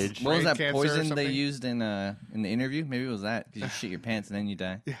what was Brain that cancer or poison they something? used in the interview? Maybe it was that. 'Cause you shit your pants and then you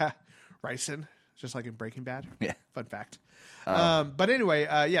die. Yeah. Ricin. Just like in Breaking Bad. Yeah. Fun fact. But anyway,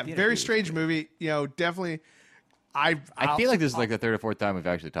 very strange movie. Definitely. I feel like this is like the 3rd or 4th time we've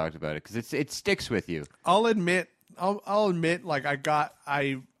actually talked about it because it sticks with you. I'll admit, like I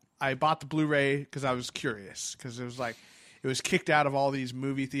bought the Blu-ray because I was curious because it was like it was kicked out of all these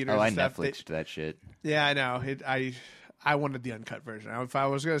movie theaters. I and stuff. Netflixed that shit. Yeah, I know. I wanted the uncut version. If I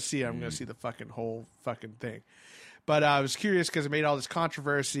was gonna see it, I'm gonna see the whole fucking thing. But I was curious because it made all this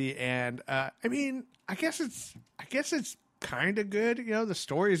controversy, and I guess it's kind of good. The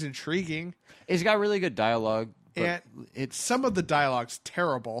story is intriguing. It's got really good dialogue. But And some of the dialogue's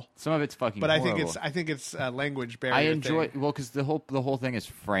terrible. Some of it's fucking. But horrible. I think it's a language barrier. I enjoy thing. because the whole thing is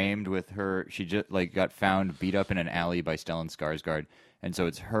framed with her. She just got found beat up in an alley by Stellan Skarsgård, and so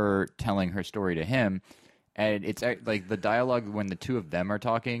it's her telling her story to him, and it's like the dialogue when the two of them are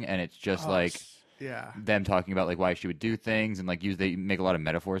talking, and it's just them talking about like why she would do things and like they make a lot of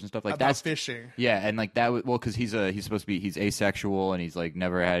metaphors and stuff like about fishing. Yeah, and like that because he's supposed to be he's asexual and he's like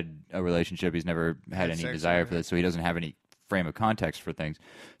never had a relationship. He's never had any desire for this, so he doesn't have any frame of context for things.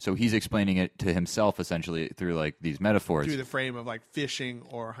 So he's explaining it to himself essentially through like these metaphors. Through the frame of like fishing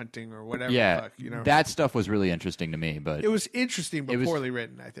or hunting or whatever. Yeah, the fuck, that stuff was really interesting to me, but it was interesting but poorly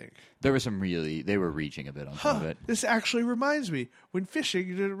written. I think there was they were reaching a bit on some of it. This actually reminds me when fishing,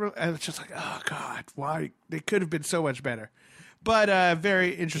 and it's just like, oh god, why they could have been so much better. But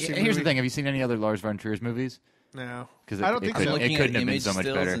very interesting. Here's movie. the thing: have you seen any other Lars von Trier's movies? No, because I don't think so. It couldn't have been so much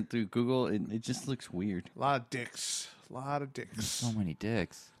better. And through Google, it just looks weird. A lot of dicks. So many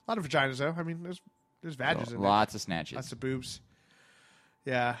dicks. A lot of vaginas, though. I mean, there's vaginas in there. Lots of snatches. Lots of boobs.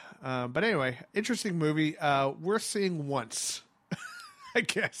 Yeah. But anyway, interesting movie. Worth seeing once, I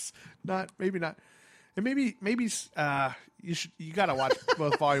guess. Maybe not. And maybe you gotta watch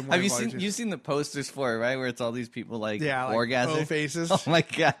both volume 1 Have and you volume seen 2. you've seen the posters for it, right? Where it's all these people like orgasming. O faces. Oh my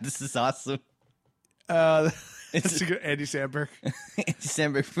god, this is awesome. It's a good Andy Samberg. Andy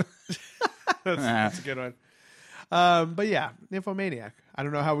Samberg. That's a good one. But yeah, Nymphomaniac. I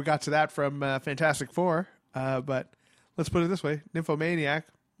don't know how we got to that from Fantastic Four, but let's put it this way: Nymphomaniac,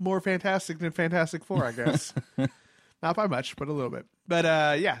 more fantastic than Fantastic Four, I guess. Not by much, but a little bit. But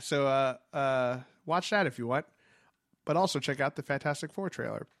so watch that if you want. But also check out the Fantastic Four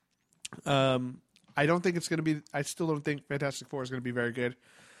trailer. I don't think it's going to be. I still don't think Fantastic Four is going to be very good.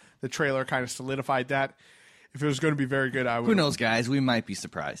 The trailer kind of solidified that. If it was going to be very good, I would. Who knows, guys? We might be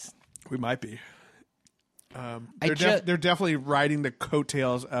surprised. We might be. They're definitely riding the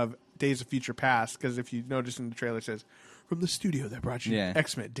coattails of Days of Future Past, because if you notice in the trailer, it says, from the studio that brought you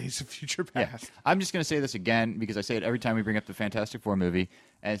X-Men Days of Future Past. Yeah. I'm just going to say this again, because I say it every time we bring up the Fantastic Four movie,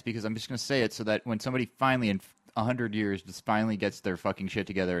 and it's because I'm just going to say it so that when somebody finally, in 100 years, just finally gets their fucking shit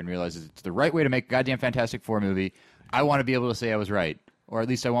together and realizes it's the right way to make a goddamn Fantastic Four movie, I want to be able to say I was right. Or at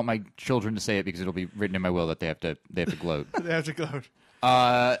least I want my children to say it, because it'll be written in my will that they have to gloat. They have to gloat.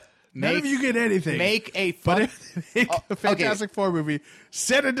 None of you get anything. Make a a Fantastic Four movie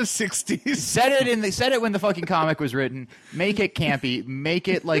set in the 60s. Set it when the fucking comic was written. Make it campy. Make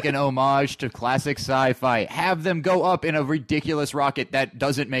it like an homage to classic sci-fi. Have them go up in a ridiculous rocket that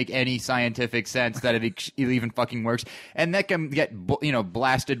doesn't make any scientific sense that it even fucking works, and that can get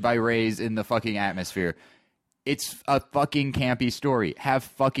blasted by rays in the fucking atmosphere. It's a fucking campy story. Have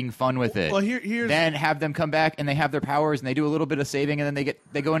fucking fun with it. Well, here's then have them come back and they have their powers and they do a little bit of saving and then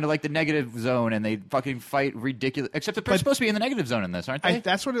they go into like the negative zone and they fucking fight ridiculous. Except they're supposed to be in the negative zone in this, aren't they?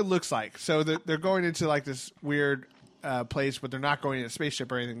 that's what it looks like. So they're going into like this weird place, but they're not going in a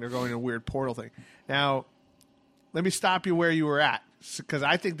spaceship or anything. They're going in a weird portal thing. Now, let me stop you where you were at, because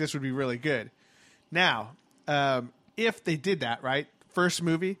I think this would be really good. Now, if they did that, right? First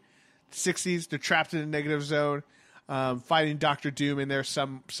movie, 60s, they're trapped in a negative zone, fighting Doctor Doom in there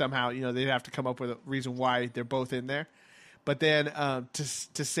somehow. You know, they'd have to come up with a reason why they're both in there. But then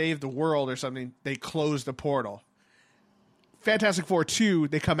to save the world or something, they close the portal. Fantastic Four 2,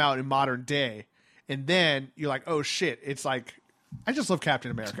 they come out in modern day. And then you're like, oh, shit. It's like, I just love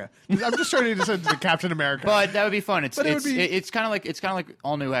Captain America. I'm just turning this into Captain America. But that would be fun. It's it kind of like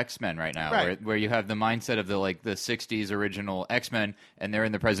all new X-Men right now, Right. where you have the mindset of the 60s original X-Men, and they're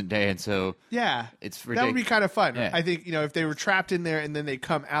in the present day, and so Yeah, it's that would be kind of fun. Yeah. I think, you know, if they were trapped in there and then they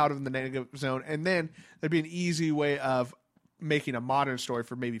come out of the negative zone, and then there'd be an easy way of making a modern story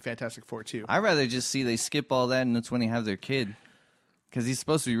for maybe Fantastic Four 2. I'd rather just see they skip all that and that's when they have their kid. Because he's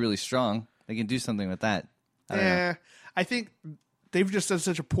supposed to be really strong. They can do something with that. I don't know. I think they've just done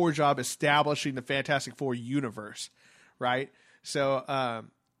such a poor job establishing the Fantastic Four universe, right? So,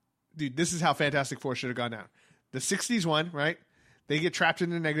 dude, this is how Fantastic Four should have gone down. The 60s one, right? They get trapped in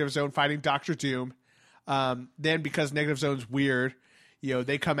the negative zone fighting Doctor Doom. Then because negative zone's weird, you know,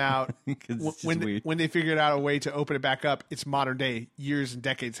 they come out. 'Cause it's just when weird. when they figured out a way to open it back up, it's modern day. Years and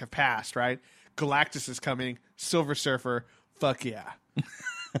decades have passed, right? Galactus is coming. Silver Surfer. Fuck yeah.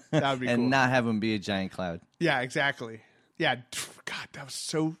 That would be And cool. not have him be a giant cloud. Yeah, exactly. Yeah, God, that was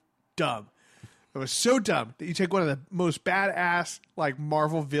so dumb. It was so dumb that you take one of the most badass like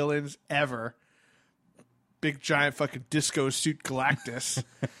Marvel villains ever, big giant fucking disco suit Galactus,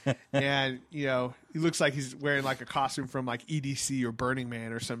 and you know he looks like he's wearing like a costume from like EDC or Burning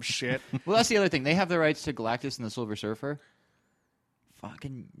Man or some shit. Well, that's the other thing. They have the rights to Galactus and the Silver Surfer.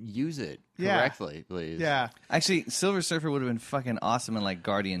 Fucking use it Yeah. correctly, please. Yeah, Actually, Silver Surfer would have been fucking awesome in like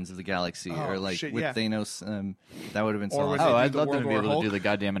Guardians of the Galaxy Oh, or like shit, with yeah. Thanos. That would have been so Or with awesome. Oh, They do I'd the love them World to be War able to do Hulk. the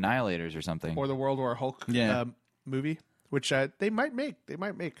goddamn Annihilators or something. or the World War Hulk Yeah. movie, which they might make. They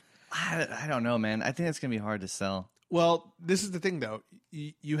might make. I don't know, man. I think that's gonna be hard to sell Well, this is the thing though.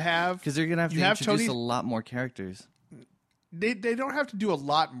 You have because they're gonna have to you have introduce Tony- a lot more characters. they don't have to do a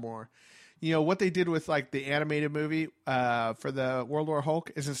lot more. You know what they did with like the animated movie for the World War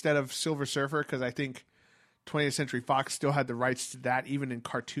Hulk is instead of Silver Surfer, because I think 20th Century Fox still had the rights to that even in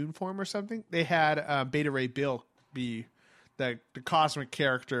cartoon form or something. They had Beta Ray Bill be the cosmic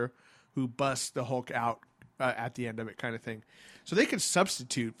character who busts the Hulk out at the end of it, kind of thing. So they could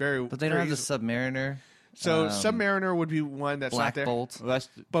substitute very. But they don't very have the easily. Submariner. So Submariner would be one that's not Black there. Bolt. Well, that's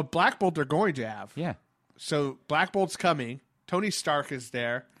But Black Bolt they're going to have. yeah. So Black Bolt's coming. Tony Stark is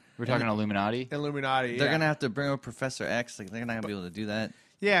there. We're talking Illuminati. Illuminati. They're yeah. gonna have to bring up Professor X. Like they're not gonna be able to do that.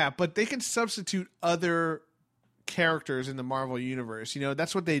 Yeah, but they can substitute other characters in the Marvel universe. You know,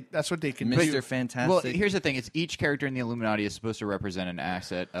 that's what they can do. Mr. Fantastic. Well, here's the thing: it's each character in the Illuminati is supposed to represent an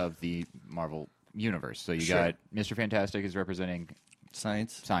asset of the Marvel universe. So you Sure. got Mr. Fantastic is representing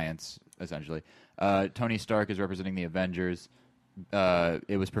Science. science, essentially. Tony Stark is representing the Avengers.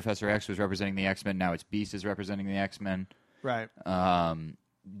 It was Professor X was representing the X-Men. Now it's Beast is representing the X-Men. Right.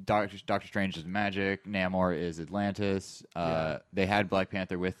 Doctor Strange is magic. Namor is Atlantis. They had Black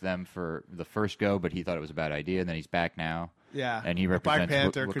Panther with them for the first go, but he thought it was a bad idea, and then he's back now. Yeah. And he Black represents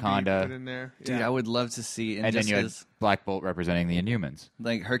Panther could be Wakanda. put in there. Dude, Yeah. I would love to see. And then just you had as, Black Bolt representing the Inhumans.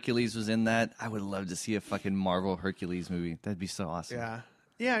 like Hercules was in that. I would love to see a fucking Marvel Hercules movie. That'd be so awesome. Yeah.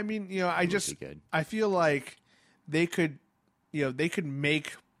 Yeah, I mean, you know, I would just be good. I feel like they could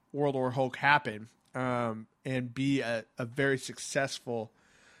make World War Hulk happen and be a very successful,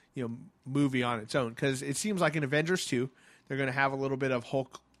 you know, movie on its own, cuz it seems like in Avengers 2 they're going to have a little bit of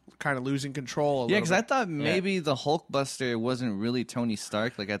Hulk kind of losing control a Yeah, little because I bit. thought maybe the Hulkbuster wasn't really Tony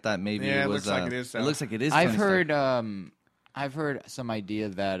Stark. Like I thought maybe Yeah, it it was. looks like it is, though. It looks like it is. I've Tony Stark. heard. I've heard some idea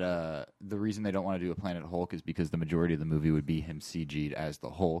that the reason they don't want to do a Planet Hulk is because the majority of the movie would be him CG'd as the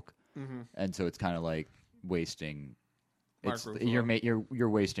Hulk, and so it's kind of like wasting. Mark It's, Ruffalo. you're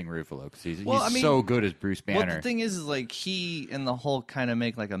wasting Ruffalo because he's Well, I mean, so good as Bruce Well, Banner. the thing is like he and the Hulk kind of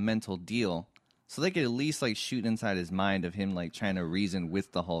make like a mental deal, so they could at least like shoot inside his mind of him like trying to reason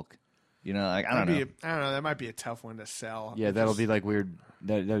with the Hulk. You know, like I don't know. I don't know, that might be a tough one to sell. yeah, that'll be like weird.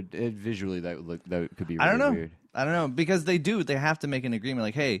 Visually that would look that could be. Really I don't know. Weird. I don't know because they have to make an agreement.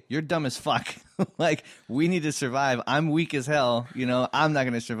 Like, hey, you're dumb as fuck. Like, we need to survive. I'm weak as hell. You know, I'm not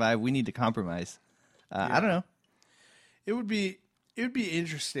going to survive. We need to compromise. I don't know. It would be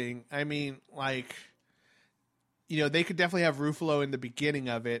interesting. I mean, like they could definitely have Ruffalo in the beginning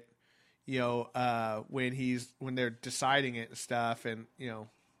of it, when they're deciding it and stuff, and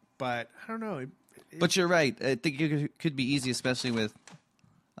but I don't know. But you're right. I think it could be easy, especially with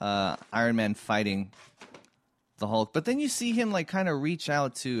Iron Man fighting the Hulk. But then you see him like kind of reach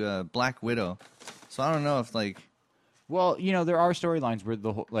out to Black Widow. So I don't know if like. Well, there are storylines where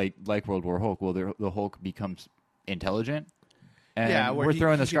the like World War Hulk, the Hulk becomes intelligent. And where we're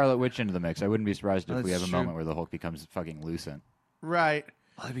throwing the he Scarlet Witch into the mix. I wouldn't be surprised if we have a true. moment where the Hulk becomes fucking lucent. Right.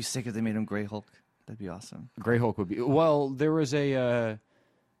 Oh, that'd be sick if they made him Grey Hulk. That'd be awesome. Grey Hulk would be. Well, there was a.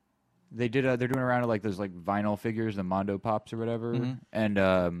 They're doing a round of like those like vinyl figures, the Mondo Pops or whatever, and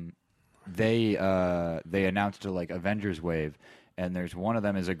they announced a like Avengers wave, and there's one of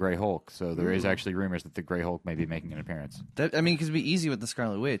them is a Grey Hulk. So there is actually rumors that the Grey Hulk may be making an appearance. Because it'd be easy with the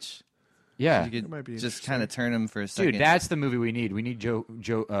Scarlet Witch. Yeah, You might be could just interesting. kind of turn him for a second. dude, that's the movie we need. We need Joe.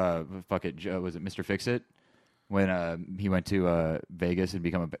 Fuck it, Joe. Was it Mr. Fix-It? When he went to Vegas and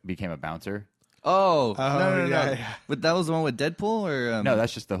became a bouncer. Oh, no. yeah. But that was the one with Deadpool, or No,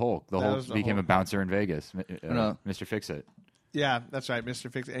 that's just the Hulk. The That Hulk was the became Hulk. a bouncer in Vegas. No. Mr. Fix-It. Yeah, that's right,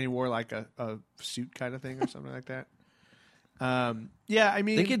 Mr. Fix. And he wore like a suit kind of thing or something like that. Yeah, I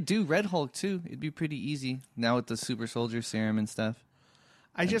mean, they could do Red Hulk too. It'd be pretty easy now with the super soldier serum and stuff.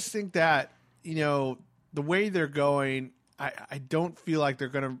 I just think that the way they're going, I don't feel like they're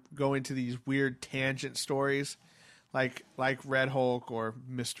going to go into these weird tangent stories, like Red Hulk or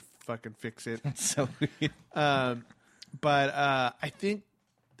Mr. Fucking Fix It. So weird. But I think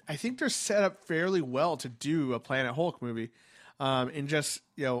they're set up fairly well to do a Planet Hulk movie, and just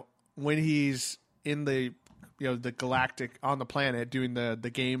when he's in the the galactic on the planet doing the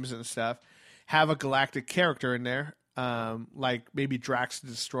games and stuff, have a galactic character in there, like maybe Drax the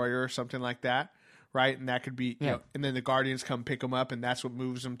Destroyer or something like that, right? And that could be and then the Guardians come pick him up, and that's what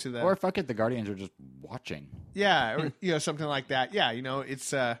moves them to the Or fuck it, the Guardians are just watching. yeah, or, something like that. Yeah,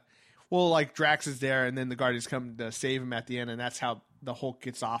 it's like Drax is there, and then the Guardians come to save him at the end, and that's how the Hulk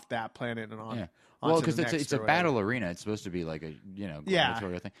gets off that planet and on. Yeah. onto Well, because the it's next a or whatever. battle arena. It's supposed to be like a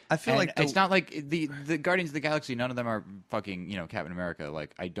gladiatorial thing. I feel And like the- it's not like the Guardians of the Galaxy. None of them are fucking Captain America.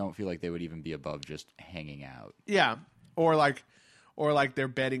 Like I don't feel like they would even be above just hanging out. Yeah, or like they're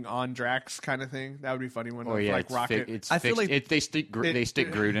betting on Drax kind of thing. That would be funny when Or yeah, like it's Rocket. I feel like- they stick Groot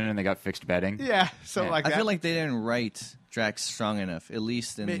in and they got fixed betting. yeah, something like I that. feel like they didn't write Drax strong enough, at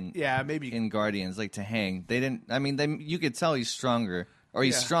least in maybe in Guardians, like to hang. They didn't. I mean, you could tell he's stronger or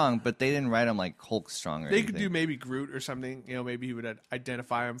he's Yeah. strong, but they didn't write him like Hulk strong. Or they could anything. do maybe Groot or something. Maybe he would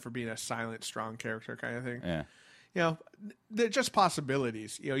identify him for being a silent, strong character kind of thing. Yeah. They're just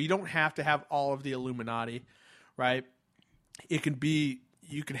possibilities. You don't have to have all of the Illuminati, right? It can be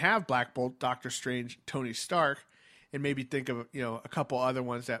you can have Black Bolt, Doctor Strange, Tony Stark, and maybe think of a couple other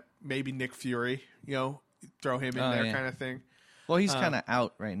ones that maybe Nick Fury, throw him in there yeah. kind of thing. Well, he's kind of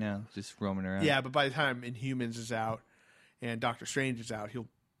out right now, just roaming around. Yeah, but by the time Inhumans is out and Doctor Strange is out, he'll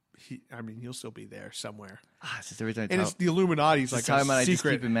still be there somewhere. It's just every time. And it's the Illuminati's like time a I just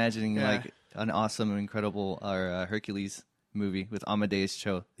secret. keep imagining Yeah. like an awesome, incredible, or Hercules movie with Amadeus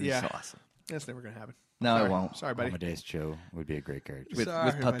Cho. It'd be Yeah. so awesome. That's never gonna happen. No, Sorry. it won't. Sorry, buddy. Amadeus Cho would be a great character. With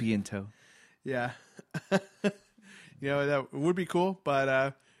Sorry, puppy buddy. in tow. Yeah. That would be cool,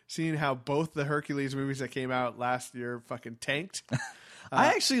 but seeing how both the Hercules movies that came out last year fucking tanked. I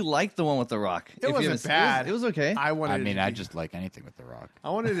actually liked the one with The Rock. If you wasn't haven't- bad. It was okay. I wanted it to I be, just like anything with The Rock. I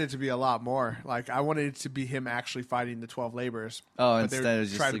wanted it to be a lot more. Like I wanted it to be him actually fighting the 12 laborers. oh, But they instead were of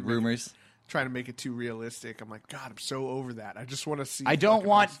just trying like to make it- rumors. Trying to make it too realistic. I'm like, God, I'm so over that. I just want to see. I don't fucking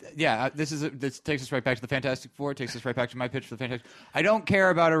want. monsters. Yeah, this takes us right back to the Fantastic Four. It takes us right back to my pitch for the Fantastic. I don't care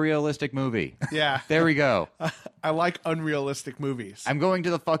about a realistic movie. Yeah. There we go. I like unrealistic movies. I'm going to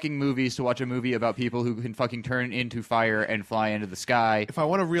the fucking movies to watch a movie about people who can fucking turn into fire and fly into the sky. If I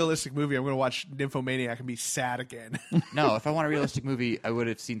want a realistic movie, I'm going to watch Nymphomaniac and be sad again. No, if I want a realistic movie, I would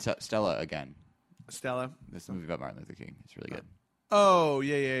have seen Stella again. Stella. This movie about Martin Luther King. It's really good. Oh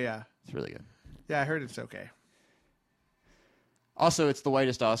yeah. It's really good. Yeah, I heard it's okay. Also, it's the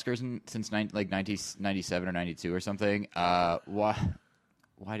whitest Oscars since 1997 or 92 or something. Why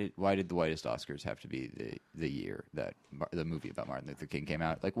did the whitest Oscars have to be the year that the movie about Martin Luther King came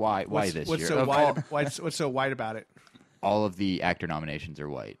out? Like why this what's year? So Of white, what's so white about it? all of the actor nominations are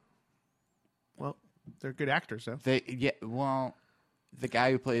white. Well, they're good actors though. The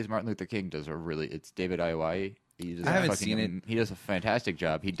guy who plays Martin Luther King it's David Iowai. I haven't seen it. He does a fantastic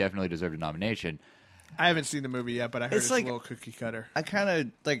job. He definitely deserved a nomination. I haven't seen the movie yet, but I heard It's it's like- a little cookie cutter. I kind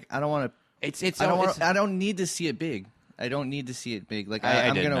of like. I don't want to. It's I don't need to see it big. I don't need to see it big. Like I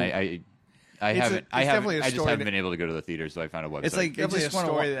I'm didn't. gonna. I haven't. I definitely haven't. a I just story haven't that- been able to go to the theaters, so I found a website. It's like I Definitely just a want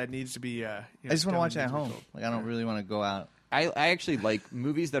story to. that needs to be. I just want to watch it at home. Like I don't really want to go out. I actually like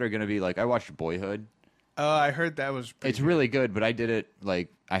movies that are going to be like. I watched Boyhood. Oh, I heard that was. It's really good, but I did it like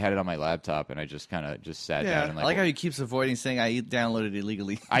I had it on my laptop and I just kind of just sat Yeah. down and I like how he keeps avoiding saying I downloaded it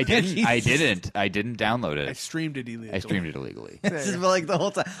illegally. I didn't. I didn't download I it. streamed it illegally. I streamed it illegally. It's just like the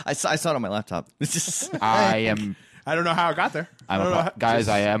whole time. I saw it on my laptop. It's just I am. I don't know how it got there. I don't know how- Guys,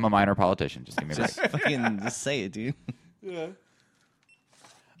 I am a minor politician. Just give me a break. fucking just say it, dude.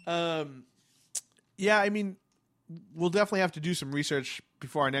 Yeah, I mean, we'll definitely have to do some research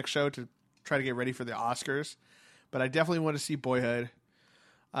before our next show to try to get ready for the Oscars. But I definitely want to see Boyhood.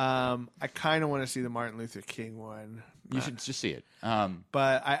 I kind of want to see the Martin Luther King one. You should just see it.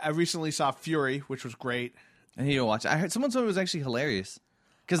 But I recently saw Fury, which was great. I need to watch it. I heard someone told me it was actually hilarious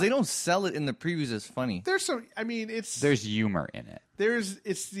because they don't sell it in the previews as funny. There's some. I mean, There's humor in it.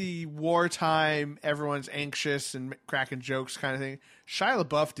 it's the wartime. Everyone's anxious and cracking jokes kind of thing. Shia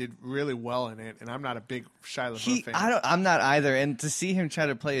LaBeouf did really well in it, and I'm not a big Shia LaBeouf fan. I'm not either. And to see him try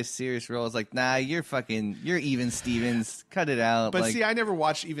to play a serious role is like, nah, you're even Stevens. Cut it out. But like, see, I never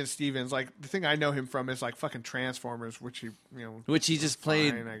watched Even Stevens. Like the thing I know him from is like fucking Transformers, which he he just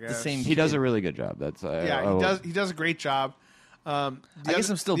played fine, I the guess. same. He does kid. a really good job. That's Yeah, he does a great job. I guess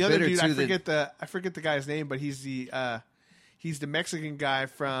I'm still the other bitter, dude, too, I forget the guy's name, but he's the Mexican guy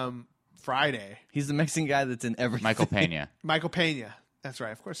from Friday. He's the Mexican guy that's in everything. Michael Pena. Michael Pena. That's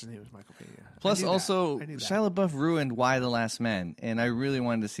right. Of course, his name is Michael Pena. Plus, I knew also, that. I knew that. Shia LaBeouf ruined Y the Last Man, and I really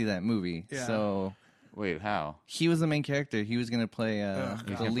wanted to see that movie. Yeah. So Wait, how? he was the main character. He was going to play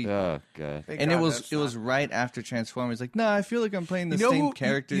the lead. Oh god. Thank And God it that's was not- right after Transformers. Like, nah, I feel like I'm playing the You know same who-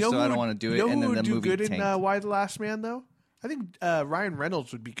 character, you know so who I don't would- want to do you it. know And who then would the do movie good tanked. in Why the Last Man though? I think Ryan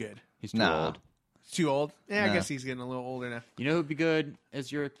Reynolds would be good. He's too Nah. old. He's too old. Yeah, I Nah. guess he's getting a little older now. You know who'd be good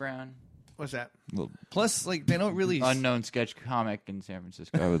as Uric Brown? What's that? Plus, like, they don't really. Unknown sketch comic in San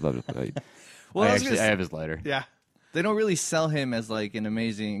Francisco. I would love to play. Well, I was I gonna have his letter. Yeah. They don't really sell him as like an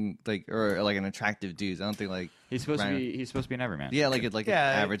amazing, like, or like an attractive dude. I don't think like He's supposed Ryan- to be. He's supposed to be an everyman. Yeah, like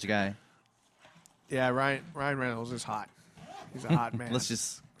Yeah, an average guy. Yeah, Ryan Reynolds is hot. He's a hot man. Let's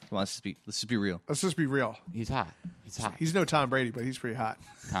just be real. Let's just be real. He's hot. He's hot. He's no Tom Brady, but he's pretty hot.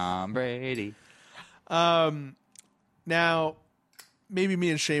 Tom Brady. Now, maybe me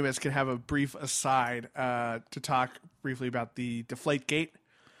and Seamus can have a brief aside to talk briefly about the Deflategate.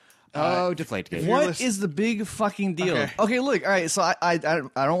 Oh, Deflategate. you're What list- is the big fucking deal? Okay. Okay, look, all right. So I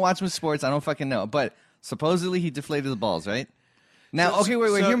don't watch with sports. I don't fucking know. But supposedly he deflated the balls, right? Now, So- okay,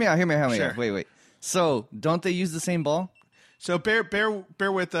 wait. so- Hear me out. Sure. Wait. So don't they use the same ball? So bear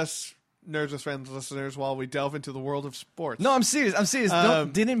with us, Nerds with Friends listeners, while we delve into the world of sports. No, I'm serious.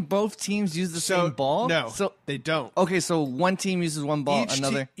 Didn't both teams use the so same ball? No, So they don't. okay, so one team uses one ball,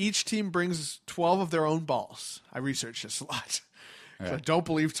 another. Each team brings 12 of their own balls. I researched this a lot. 'Cause I don't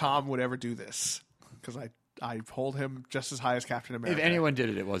believe Tom would ever do this because I hold him just as high as Captain America. If anyone did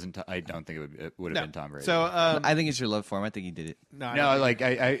it, it wasn't. I don't think it would have No. been Tom Brady. So I think it's your love for him. I think he did it. no, I no, don't like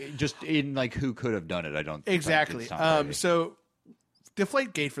I just in like who could have done it. I don't exactly. think it's Tom Brady. So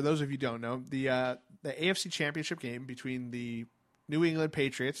Deflategate, for those of you who don't know, the AFC Championship game between the New England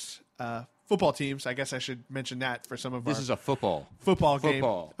Patriots football teams. I guess I should mention that for some of This our is a football. football game,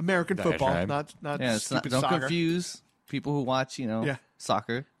 football American football, diatribe. not Yeah, it's not, stupid don't soccer. confuse people who watch, Yeah.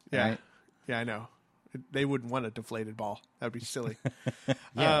 soccer. Yeah, Right? yeah, I know. They wouldn't want a deflated ball. That would be silly.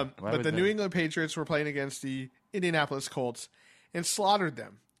 Why But would the they? New England Patriots were playing against the Indianapolis Colts and slaughtered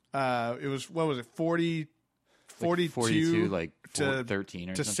them. It was, what was it, 42 42, like to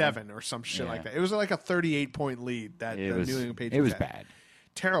 13 or to something? 7 or some shit like Yeah. that. It was like a 38-point lead that It the was. New England Patriots It was had. bad.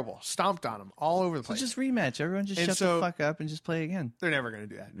 Terrible. Stomped on them all over the So place. just rematch. Everyone just And shut so- the fuck up and just play again. They're never going to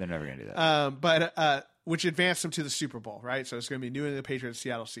do that. They're never gonna do that. But which advanced them to the Super Bowl, right? So it's going to be New England Patriots,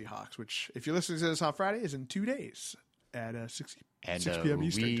 Seattle Seahawks, which, if you're listening to this on Friday, is in 2 days at 6 and 6 p.m.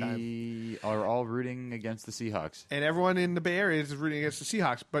 Eastern time. we are all rooting against the Seahawks. And everyone in the Bay Area is rooting against the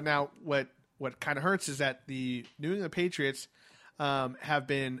Seahawks. But now, what kind of hurts is that the New England Patriots have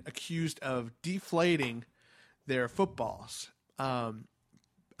been accused of deflating their footballs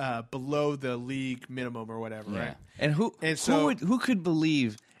below the league minimum or whatever, right? And And so- who could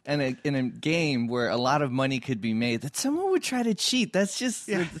believe in a game where a lot of money could be made that someone would try to cheat? That's just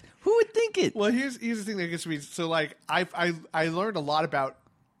Yeah. who would think it? Well, here's the thing that gets me. So, like, I learned a lot about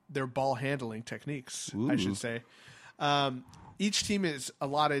their ball handling techniques. I should say. Each team is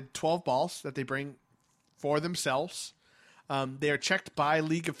allotted 12 balls that they bring for themselves. They are checked by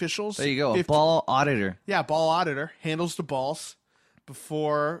league officials. There you go, a 50 ball auditor. Yeah, ball auditor handles the balls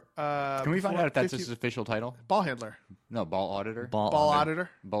before. Can we find out if that's his official title? Ball handler, No, ball auditor. ball auditor,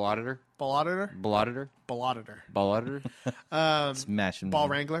 Ball auditor. ball auditor, Ball auditor. ball auditor, Ball auditor. Smashing ball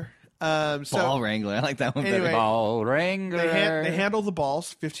them. wrangler. Ball wrangler. I like that one Anyway, better. Ball wrangler. they handle the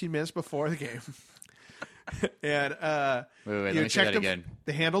balls 15 minutes before the game, and Wait, let you me say check that them. again.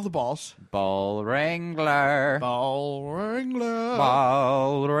 They handle the balls. Ball wrangler. Ball wrangler.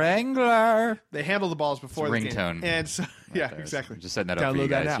 Ball wrangler. They handle the balls before the game. Ringtone. And so, yeah, There. exactly. Just setting that up for Download you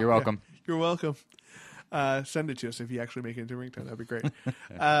that guys. now. You're welcome. Yeah, you're welcome. Send it to us if you actually make it into a ringtone. That'd be great.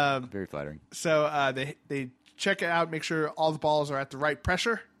 Very flattering. So they check it out, make sure all the balls are at the right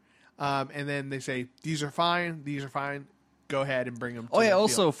pressure, and then they say these are fine. Go ahead and bring them. Oh, to yeah, the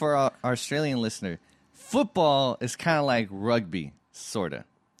also field. for our Australian listener, football is kind of like rugby, sort of.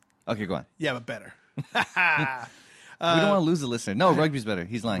 Okay, go on. Yeah, but better. We don't want to lose the listener. No, rugby's better.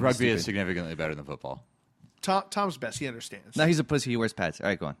 He's lying. He's Rugby is stupid. significantly better than football. Tom's best. He understands. No, he's a pussy. He wears pads. All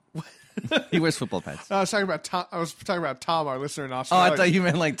right, go on. He wears football pads. I was talking about Tom, our listener in Oh, Australia. I thought you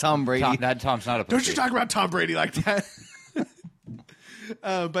meant like Tom Brady. Tom's not a pussy. Don't you talk about Tom Brady like that?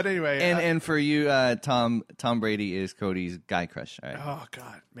 But anyway, And for you, Tom Brady is Cody's guy crush. All right. oh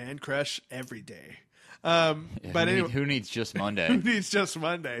god, man crush every day. Yeah, But anyway, who needs just Monday? it's just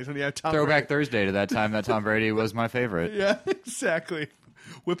Mondays when you have Tom Throwback Brady. Thursday to that time that Tom Brady was my favorite. Yeah, exactly.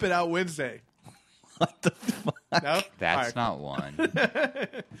 Whip it out Wednesday. What the fuck? No, That's All not one.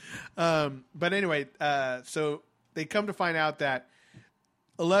 right. But anyway, so they come to find out that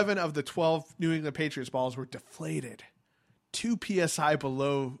 11 of the 12 New England Patriots balls were deflated, 2 psi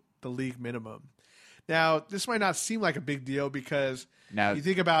below the league minimum. Now, this might not seem like a big deal because Now, you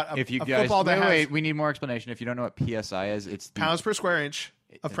think about if you a guys football that has we need more explanation. If you don't know what PSI is, it's the, pounds per square inch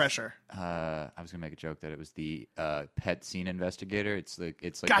of pressure. I was gonna make a joke that it was the pet scene investigator. It's like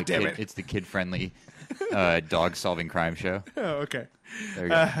God damn it. It's the kid friendly dog solving crime show. Oh, okay. There you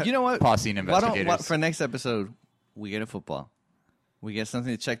go. You know what? Paw scene Why investigators. don't, for next episode, we get a football. We get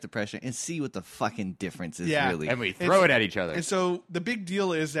something to check the pressure and see what the fucking difference is Yeah. really. and we throw it at each other. And so the big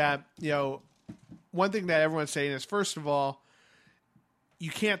deal is that, one thing that everyone's saying is, first of all, you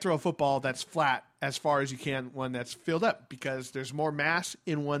can't throw a football that's flat as far as you can one that's filled up because there's more mass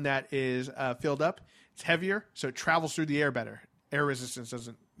in one that is filled up. It's heavier, so it travels through the air better. Air resistance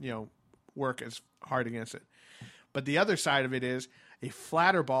doesn't, work as hard against it. But the other side of it is a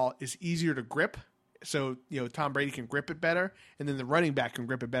flatter ball is easier to grip. So, Tom Brady can grip it better, and then the running back can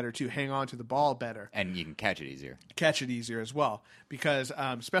grip it better too, hang on to the ball better. and you can catch it easier. Catch it easier as well because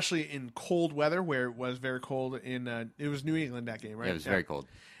especially in cold weather where it was very cold it was New England that game, right? Yeah, it was very cold.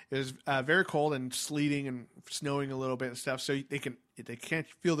 It was very cold and sleeting and snowing a little bit and stuff, so if they can't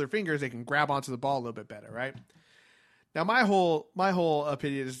feel their fingers, they can grab onto the ball a little bit better, right? Now my whole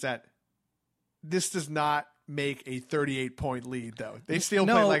opinion is that this does not make a 38-point lead though. They still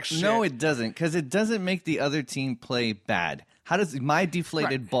play like shit. No, it doesn't, because it doesn't make the other team play bad. How does my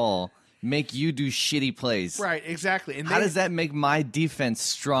deflated ball make you do shitty plays? Right, exactly. And How does that make my defense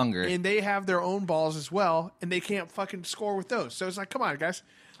stronger? And they have their own balls as well, and they can't fucking score with those. So it's like, come on, guys.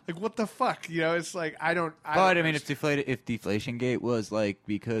 Like, what the fuck? It's like, I don't But I mean, understand. if Deflation Gate was like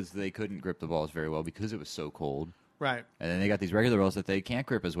because they couldn't grip the balls very well because it was so cold, Right. and then they got these regular balls that they can't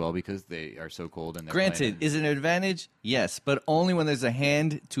grip as well because they are so cold. And they're Granted, playing- is it an advantage? Yes, but only when there's a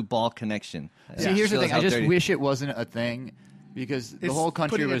hand-to-ball connection. See, It here's the shows thing. how I just dirty- wish it wasn't a thing because the It's whole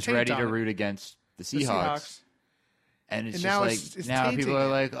country putting a was taint ready on to it. root against the The Seahawks. And it's And just now like it's now tainting people are it.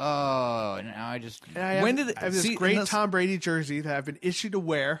 like, oh, now I just And I have, When did it- I have this see, great and that's- Tom Brady jersey that I've been issued to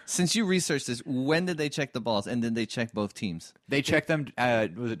wear. Since you researched this, when did they check the balls, and did they check both teams? they checked them.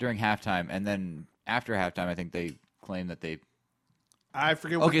 Was it during halftime? And then after halftime, I think they claimed that they I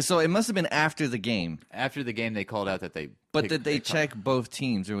forget what. Okay, so it must have been after the game. after the game they called out that they. But picked- did they they check both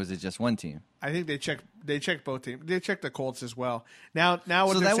teams, or was it just one team? I think they checked both teams. They checked the Colts as well. Now what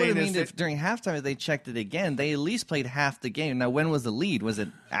So they're that would saying have is mean if during halftime if they checked it again, they at least played half the game. Now, when was the lead? Was it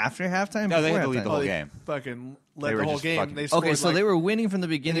after halftime? No, they before had the lead halftime? the whole they game. fucking They led were the whole just game. fucking- They scored Okay, so like, they were winning from the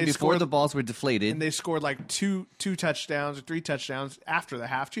beginning and they before scored- the balls were deflated. and they scored like two touchdowns or 3 touchdowns after the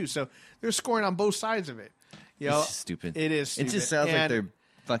half too. So they're scoring on both sides of it. This is stupid. It is. It Stupid. just sounds like And- they're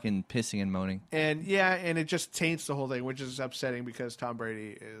fucking pissing and moaning. And it just taints the whole thing, which is upsetting because Tom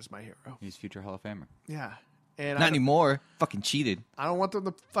Brady is my hero. He's future Hall of Famer. Yeah, and Not anymore. Fucking cheated. I don't want them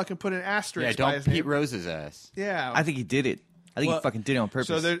to fucking put an asterisk Yeah, by don't his Pete name. Rose's ass. Yeah, I think he did it. I think Well, he fucking did it on purpose.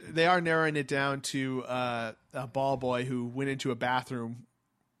 so they are narrowing it down to a ball boy who went into a bathroom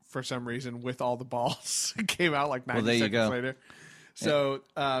for some reason with all the balls. It came out like 90 there you seconds go. later. So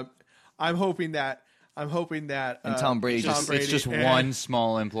I'm hoping that. And Tom Brady Tom just- Brady It's just and- one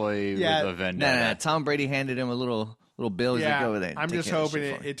small employee Yeah. with a Nah, vendetta. Tom Brady handed him a little little Bill is like, over there. I'm take just care of hoping this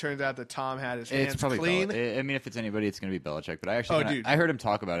shit for me. it turns out that Tom had his hands It's probably clean. I mean, if it's anybody, it's going to be Belichick. But I actually, dude. I heard him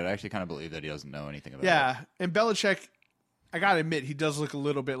talk about it. I actually kind of believe that he doesn't know anything about it. Yeah, and Belichick, I gotta admit, he does look a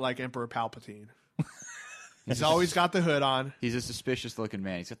little bit like Emperor Palpatine. He's always got the hood on. He's a suspicious-looking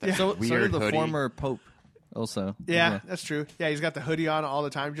man. He's got that So weird did the hoodie. former Pope also. Yeah, that's true. Yeah, he's got the hoodie on all the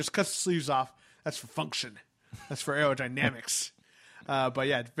time. Just cuts the sleeves off. That's for function. That's for aerodynamics. But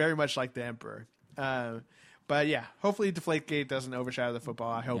yeah, very much like the Emperor. But yeah, hopefully Deflategate doesn't overshadow the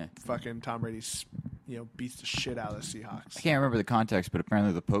football. I hope fucking Tom Brady, beats the shit out of the Seahawks. I can't remember the context, but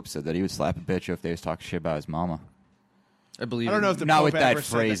apparently the Pope said that he would slap a bitch if they was talking shit about his mama. I believe. I don't know if the Not Pope with that ever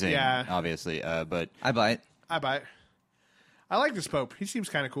said phrasing, Yeah, obviously, but I buy it. I buy it. I like this Pope. He seems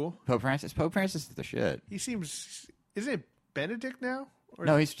kind of cool. Pope Francis is the shit. He seems. Isn't it Benedict now? Or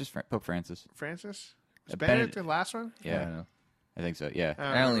No, he's just Pope Francis. Francis? Was Uh, Benedict Benedict- the last one? I don't know. I think so. Yeah,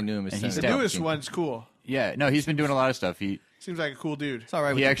 I only knew him as And he's The Senator newest Palpatine. one's cool. yeah. No, he's been doing a lot of stuff. He Seems like a cool dude. It's all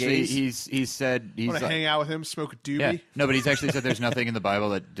right with he the actually gays. he said he's Want to like- hang out with him, smoke a doobie? yeah. No, but he's actually said there's nothing in the Bible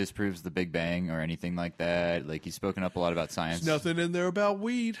that disproves the Big Bang or anything like that. Like he's spoken up a lot about science. There's nothing in there about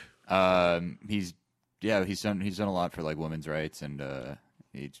weed. He's done a lot for like women's rights and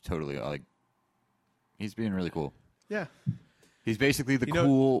he's totally like he's being really cool. Yeah. He's basically the You know-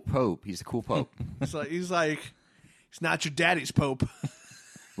 cool Pope. He's the cool Pope. He's not your daddy's Pope.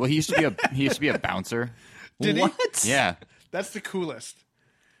 Well, he used to be a bouncer. Did he? What? Yeah. That's the coolest.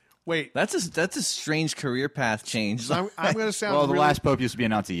 Wait, That's a strange career path change. so I'm going to sound Well, the really, last Pope used to be a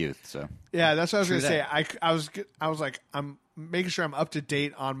Nazi youth, so Yeah, that's what I was True going to say. that. I was like, I'm making sure I'm up to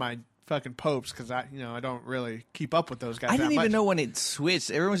date on my fucking popes because I don't really keep up with those guys. I that didn't even much. know when it switched.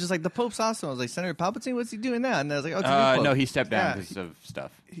 Everyone's just like, the Pope's awesome. I was like, Senator Palpatine, what's he doing now? And I was like, oh, it's a new Pope. no, he stepped down Yeah. because of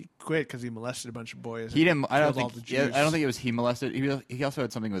stuff. He quit because he molested a bunch of boys. He and didn't. I don't killed all think. the Yeah, Jews. I don't think it was he molested. He also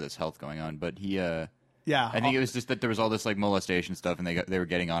had something with his health going on, but he. Yeah, I think it was just that there was all this like molestation stuff, and they were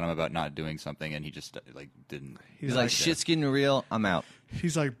getting on him about not doing something, and he just like didn't. He's like, shit's getting real. I'm out.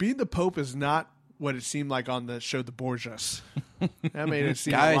 He's like, being the Pope is not what it seemed like on the show The Borgias. That made it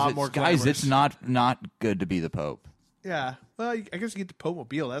seem a lot more glamorous. It's not good to be the Pope. Yeah. Well, I guess you get the Pope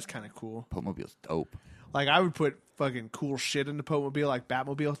Mobile. That's kind of cool. Pope Mobile's dope. Like, I would put fucking cool shit in the Pope Mobile, like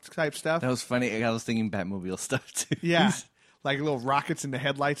Batmobile type stuff. That was funny. I was thinking Batmobile stuff, too. Yeah. Like little rockets in the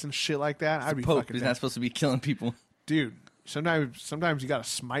headlights and shit like that. I'd be Pope. fucking He's down. not supposed to be killing people. Dude, sometimes you got to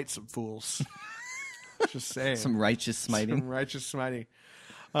smite some fools. Just saying. Some righteous smiting. Some righteous smiting.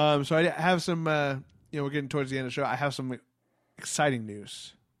 So I have some, we're getting towards the end of the show. I have some exciting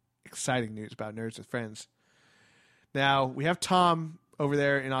news. Exciting news about Nerds with Friends. Now, we have Tom over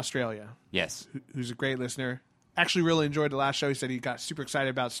there in Australia, Yes. who's a great listener. Actually really enjoyed the last show. He said he got super excited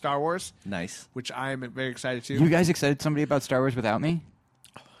about Star Wars, Nice. which I am very excited too. You guys excited somebody about Star Wars without me?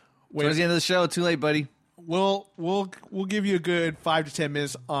 Towards the end of the show. Too late, buddy. We'll give you a good 5 to 10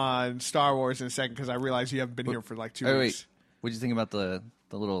 minutes on Star Wars in a second because I realize you haven't been here for like 2 Wait, weeks. what'd you think about the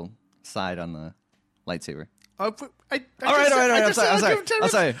little side on the lightsaber? All right. All right. I'm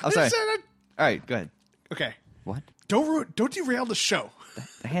sorry. All right, go ahead. Okay. What? Don't derail the show.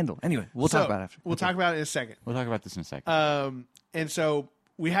 The handle. Anyway, we'll talk about it after. We'll talk about it in a second. We'll talk about this in a second. And so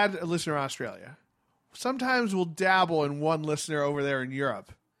we had a listener in Australia. Sometimes we'll dabble in one listener over there in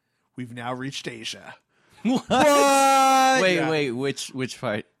Europe. We've now reached Asia. What? Wait, Yeah. which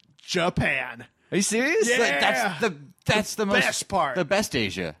part? Japan. Are you serious? Yeah. Like, That's the most best part. The best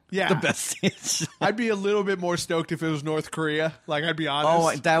Asia. Yeah. the best. I'd be a little bit more stoked if it was North Korea. Like, I'd be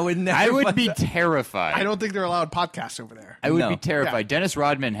honest. Oh, that would never. I would be terrified. I don't think they're allowed podcasts over there. I would No. be terrified. Yeah. Dennis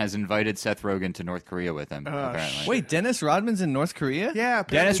Rodman has invited Seth Rogen to North Korea with him. Apparently, Wait, Dennis Rodman's in North Korea? Yeah.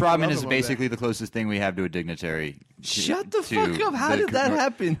 apparently Dennis they Rodman love is them over there. basically the closest thing we have to a dignitary. Shut the fuck up. How did that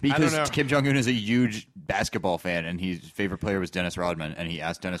happen? Because I don't know. Kim Jong Un is a huge basketball fan, and his favorite player was Dennis Rodman, and he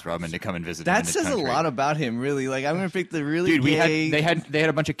asked Dennis Rodman to come and visit him. That in his says a country. lot about him, really. Like, I'm gonna pick the really Dude, gay. they had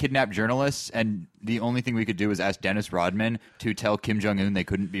a bunch of kidnapped journalists, and the only thing we could do was ask Dennis Rodman to tell Kim Jong Un they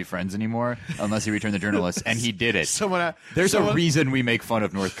couldn't be friends anymore unless he returned the journalists, and he did it. There's a reason we make fun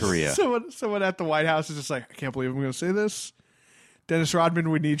of North Korea. Someone at the White House is just like, I can't believe I'm going to say this. Dennis Rodman,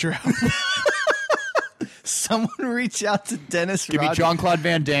 we need your help. Someone reach out to Dennis Give me Rodman. Jean-Claude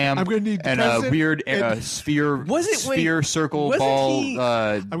Van Damme I'm gonna need the and a president weird and- sphere circle wasn't ball he-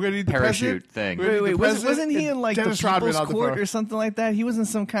 I'm going to need the parachute president. thing. We're gonna need Wait, the wasn't president he and in like Dennis the Rodman People's on the Court phone. or something like that? He was in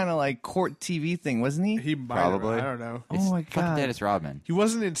some kind of like court TV thing, wasn't he? He might Probably. have, I don't know. Oh my Fucking god! Dennis Rodman. He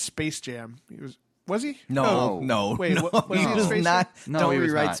wasn't in Space Jam. Was he? No. Wait, no, was he he in was Space not. No, don't he was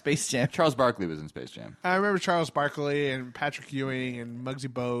rewrite not. Space Jam. Charles Barkley was in Space Jam. I remember Charles Barkley and Patrick Ewing and Muggsy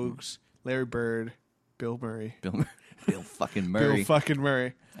Bogues, Larry Bird, Bill Murray. Bill fucking Murray. Bill fucking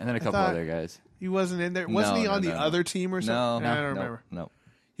Murray. And then a couple thought- other guys. He wasn't in there. Wasn't he on the no. other team or something? I don't no, remember. No.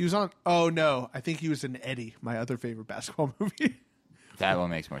 He was on. Oh no, I think he was in Eddie, my other favorite basketball movie That one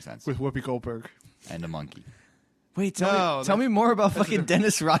makes more sense. with Whoopi Goldberg. And the monkey. Wait, No, tell me more about fucking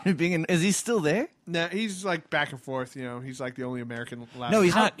Dennis Rodman being in. Is he still there? No, he's like back and forth. He's like the only American left. No,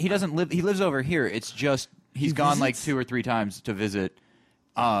 he's not. He doesn't live. He lives over here. It's just he's gone like visits? 2 or 3 times to visit.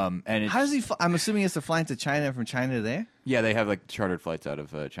 And it's, How does he? I'm assuming he has to fly into China and from China to there. Yeah, they have like chartered flights out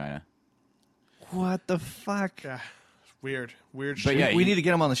of China. What the fuck? Yeah, weird But shit. yeah, We need to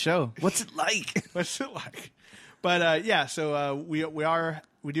get him on the show. What's it like? What's it like? But yeah, so we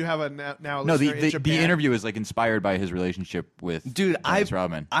do have a now. No, listener in the Japan. interview is like inspired by his relationship with Dude, Dennis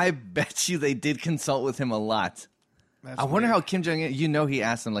Rodman. I bet you they did consult with him a lot. That's I wonder weird. how Kim Jong Un. He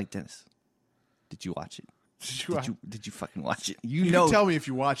asked him like, Dennis, did you watch it? Did Did you fucking watch it? you know. can tell me if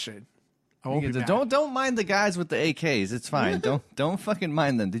you watched it. I won't be mad. Don't mind the guys with the AKs. It's fine. don't fucking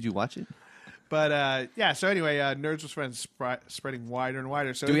mind them. Did you watch it? But yeah, so anyway, Nerds with Friends spreading wider and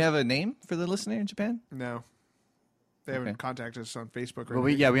wider. So Do we have a name for the listener in Japan? No, they haven't Okay. contacted us on Facebook. Or Well,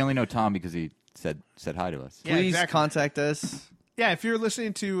 anything. we only know Tom because he said hi to us. Yeah, Please exactly. contact us. Yeah, if you're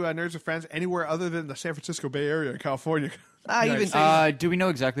listening to Nerds with Friends anywhere other than the San Francisco Bay Area, California. United Even States. Do we know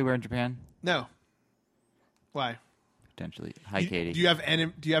exactly where in Japan? No. Why? Potentially. Hi, Katie. Do you have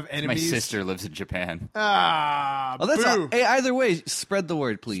My enemies? sister lives in Japan. Ah, oh, that's boo. hey, either way. Spread the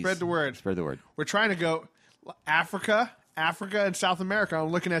word, please. Spread the word. Spread the word. We're trying to go Africa, and South America. I'm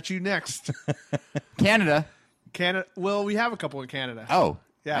looking at you next. Canada. Canada. Well, we have a couple in Canada. Oh,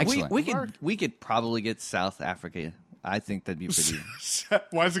 Yeah, excellent. We could probably get South Africa. I think that'd be pretty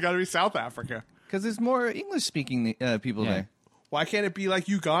Why's it got to be South Africa? because there's more English speaking people Yeah. there. Why can't it be like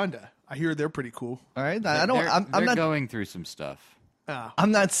Uganda? I hear they're pretty cool. All right, I don't. They're, I'm they're not. going through some stuff.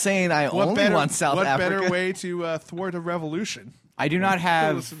 I'm not saying I What only better? want South what Africa. better way to thwart a revolution? I do not Go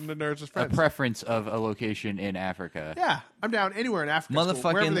have listen to Nerds with a Friends. preference of a location in Africa. Yeah, I'm down anywhere in Africa. It's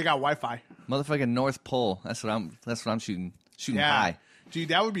cool. Wherever Motherfucking- they got Wi-Fi. Motherfucking North Pole. That's what I'm shooting. Shooting Yeah, high. dude,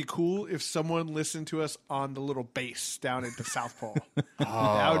 that would be cool if someone listened to us on the little base down at the South Pole.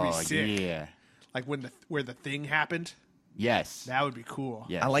 That would be sick. Yeah. Like where the thing happened. Yes. That would be cool.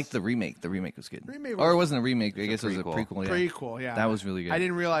 Yes. I like the remake. The remake was good. Remake or was- it wasn't a remake. I guess it was a prequel. prequel. Yeah. Pretty cool, yeah. That was really good. I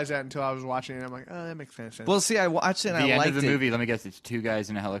didn't realize that until I was watching it. I'm like, oh, that makes sense. Well, see, I watched it and The I end liked of the it. movie, let me guess, it's 2 guys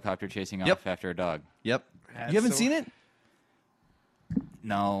in a helicopter chasing Yep. off after a dog. Yep. That's You haven't so- seen it?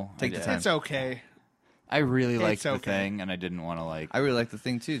 No. Take I the didn't. time. It's okay. I really liked It's the okay. thing, and I didn't want to like. I really liked the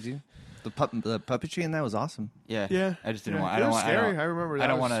thing too, dude. The puppetry in that was awesome. Yeah. Yeah. I just didn't Yeah. want. It I don't was want. scary. I, don't, I remember that. I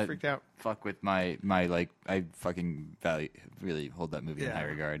don't I was want freaked to out. fuck with my like. I fucking really hold that movie in Yeah. high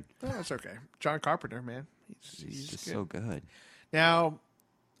regard. Oh, that's okay. John Carpenter, man. He's just good. so good. Now,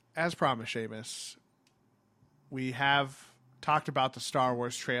 as promised, Seamus, we have talked about the Star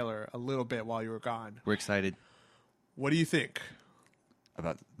Wars trailer a little bit while you were gone. We're excited. What do you think?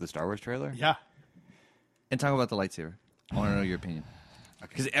 About the Star Wars trailer? Yeah. And talk about the lightsaber. I want to know your opinion.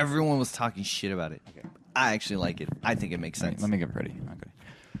 Because everyone was talking shit about it. Okay. I actually like it. I think it makes All right, sense. let me get ready. Okay.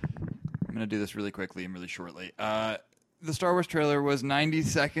 I'm going to do this really quickly and really shortly. The Star Wars trailer was 90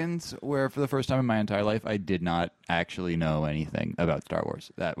 seconds, where for the first time in my entire life, I did not actually know anything about Star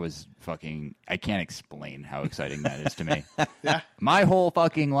Wars. That was fucking... I can't explain how exciting that is to me. Yeah. My whole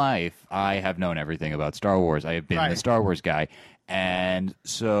fucking life, I have known everything about Star Wars. I have been the Right. Star Wars guy. And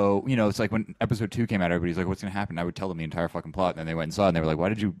so, it's like when episode 2 came out, everybody's like, what's going to happen? I would tell them the entire fucking plot. And then they went and saw it, and they were like,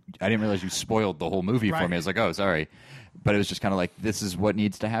 I didn't realize you spoiled the whole movie for Right. me. I was like, oh, sorry. But it was just kind of like, this is what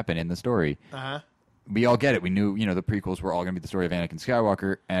needs to happen in the story. Uh-huh. We all get it. We knew, the prequels were all going to be the story of Anakin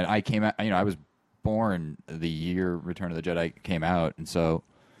Skywalker. And I came out, I was born the year Return of the Jedi came out. And so,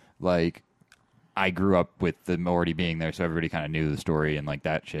 like, I grew up with them already being there, so everybody kind of knew the story and, like,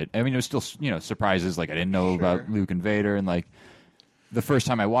 that shit. I mean, it was still, surprises. Like, I didn't know about Luke and Vader. And, like, the first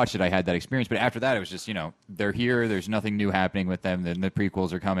time I watched it, I had that experience. But after that, it was just, they're here. There's nothing new happening with them. Then the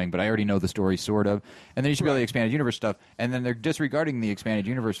prequels are coming. But I already know the story, sort of. And then you should go to the expanded universe stuff. And then they're disregarding the expanded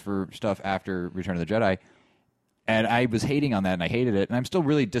universe for stuff after Return of the Jedi. And I was hating on that, and I hated it. And I'm still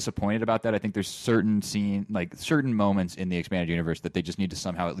really disappointed about that. I think there's certain certain moments in the expanded universe that they just need to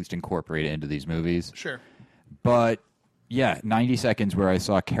somehow at least incorporate into these movies. Sure. But yeah, 90 seconds where I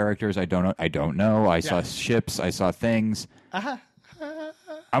saw characters I don't know. I saw ships. I saw things.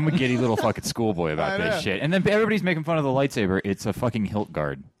 I'm a giddy little fucking schoolboy about I this know. shit. And then everybody's making fun of the lightsaber. It's a fucking hilt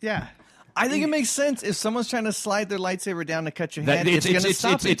guard. Yeah. I think it makes sense. If someone's trying to slide their lightsaber down to cut your hand, It's it's going to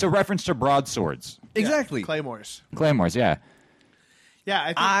stop it. it's a reference to broadswords. Exactly. Claymores. Claymores, yeah.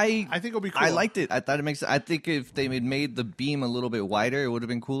 Yeah, I think it'll be cool. I liked it. I thought it makes. I think if they had made the beam a little bit wider, it would have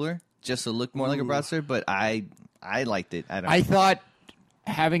been cooler, just to look more like a broadsword. But I liked it. I don't. I thought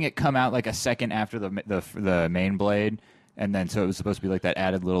having it come out like a second after the main blade, and then so it was supposed to be like that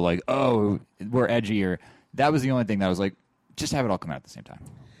added little like, oh, we're edgier. That was the only thing that was like, just have it all come out at the same time.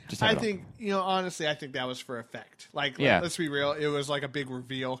 I think, honestly, I think that was for effect. Like, let's be real. It was like a big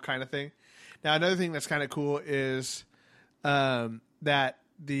reveal kind of thing. Now, another thing that's kind of cool is that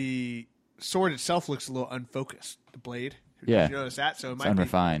the sword itself looks a little unfocused. The blade. Yeah. Did you notice that? So it it's might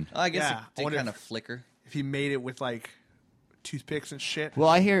unrefined. I guess Yeah, it did kind of flicker. if he made it with like toothpicks and shit. Well,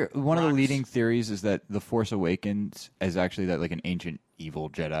 I hear one of the Rocks. leading theories is that The Force Awakens is actually that like an ancient evil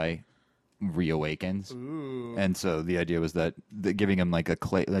Jedi reawakens. Ooh. And so the idea was that giving him like a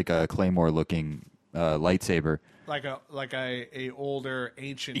claymore looking lightsaber. Like a older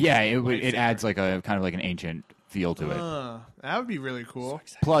ancient. Yeah, it lightsaber. adds like a kind of like an ancient feel to it. That would be really cool.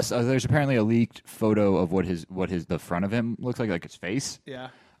 Plus, there's apparently a leaked photo of what the front of him looks like his face. Yeah.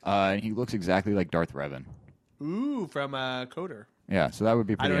 And he looks exactly like Darth Revan. Ooh, from Coder. Yeah, so that would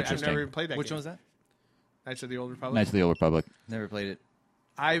be pretty I've interesting. never even played that. Which game. one was that? Knights of the Old Republic. Knights of the Old Republic. Never played it.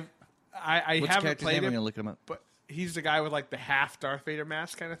 I What's the haven't character's played name? I'm it, gonna look him up. but he's the guy with like the half Darth Vader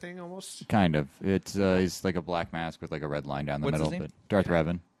mask kind of thing, almost. Kind of. It's he's like a black mask with like a red line down the What's his middle. name? But Darth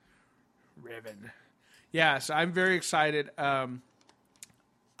Revan. Revan. Yeah, so I'm very excited.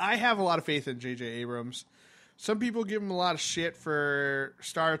 I have a lot of faith in J.J. Abrams. Some people give him a lot of shit for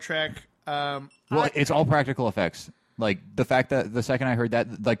Star Trek. Well, it's all practical effects. Like the fact that the second I heard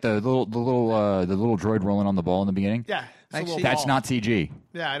that, like the little droid rolling on the ball in the beginning. Yeah, it's a little Actually, That's ball. not CG.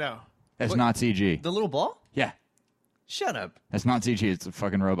 Yeah, I know. That's What? not CG. The little ball? Yeah, Shut up. that's not CG. It's a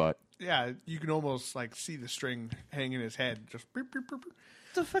fucking robot. Yeah, you can almost like see the string hang in his head. Just beep, beep, beep, beep.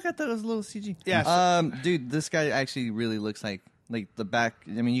 What the fuck? I thought it was a little CG. Yeah, Dude, this guy actually really looks like the back.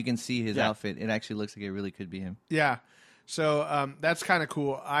 I mean, you can see his Yeah. outfit. It actually looks like it really could be him. Yeah. So that's kind of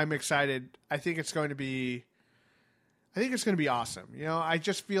cool. I'm excited. I think it's going to be awesome. I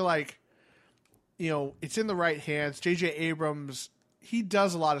just feel like, it's in the right hands. J.J. Abrams, he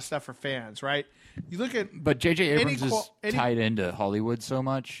does a lot of stuff for fans, right? You look at, But J.J. Abrams is any- tied into Hollywood so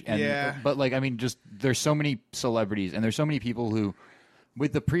much. And, Yeah. But, like, I mean, just there's so many celebrities and there's so many people who,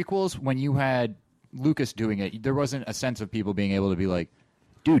 with the prequels, when you had Lucas doing it, there wasn't a sense of people being able to be like,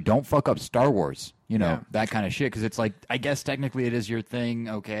 dude, don't fuck up Star Wars. That kind of shit. Because it's like, I guess technically it is your thing,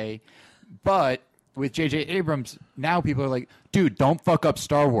 okay? But with J.J. Abrams, now people are like, dude, don't fuck up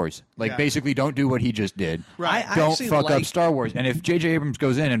Star Wars. Like, Yeah. basically, don't do what he just did. Right. I Don't actually fuck up like- Star Wars. And if J.J. Abrams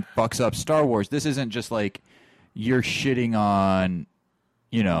goes in and fucks up Star Wars, this isn't just like you're shitting on,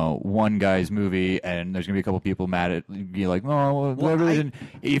 one guy's movie and there's going to be a couple people mad at you like, oh, well, really didn't.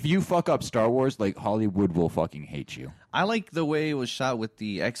 If you fuck up Star Wars, like, Hollywood will fucking hate you. I like the way it was shot with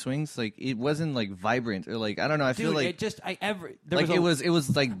the X-wings. Like it wasn't like vibrant or like I don't know. I feel like it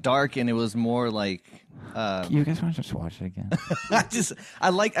was like dark and it was more like. You guys want to just watch it again? I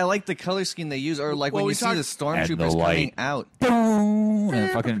like the color scheme they use, or like Well, when we you see talked- the And the stormtroopers light. coming out.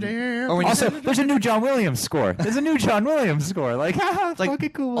 And fucking, Or when you also, see- there's a new John Williams score. There's a new John Williams score. Like, like fucking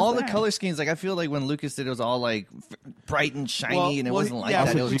cool. all is the that? color schemes. Like I feel like when Lucas did it was all like bright and shiny, Well- and it well, wasn't like yeah, that.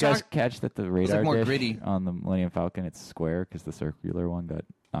 Also, It was did you guys talk- catch that the radar more dish gritty. on the Millennium Falcon, it's square because the circular one got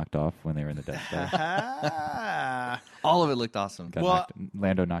knocked off when they were in the Death Star? Ah. all of it looked awesome. Well-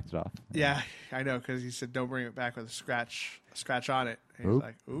 Lando knocked it off. Yeah, I know, because he said don't bring it back with a scratch on it. And he's Oop.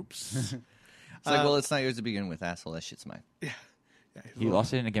 like, oops. It's like, well, it's not yours to begin with, asshole. That shit's mine. Yeah, he's a He little-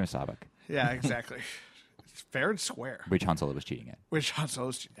 lost it in a game of Sabak, Yeah, exactly. It's fair and square. which Han Solo was cheating at. Which Han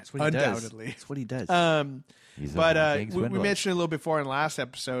Solo's That's what he does. undoubtedly. That's what he does. He's But a big we swindler. mentioned a little before in the last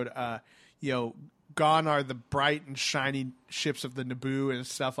episode, gone are the bright and shiny ships of the Naboo and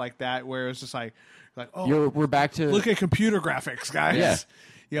stuff like that, where it's just like oh, We're back to look at computer graphics, guys.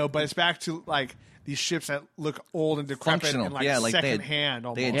 Yeah. But it's back to like these ships that look old and decrepit Functional. and like Yeah, like second they had- hand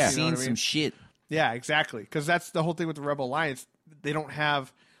almost. they had you know seen what I mean? some shit. Yeah, exactly. Because that's the whole thing with the Rebel Alliance. They don't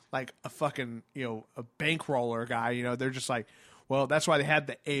have like a fucking a bankroller guy. They're just like, well, that's why they had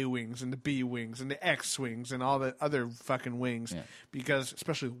the A wings and the B wings and the X wings and all the other fucking wings. Yeah. Because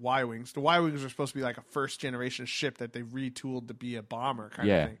especially Y wings, the Y wings are supposed to be like a first generation ship that they retooled to be a bomber kind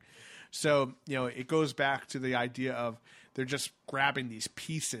Yeah. of thing. So it goes back to the idea of they're just grabbing these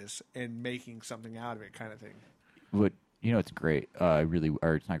pieces and making something out of it, kind of thing. what it's great. Or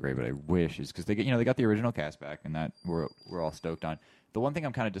it's not great, but I wish is because they got the original cast back, and that we're all stoked on. The one thing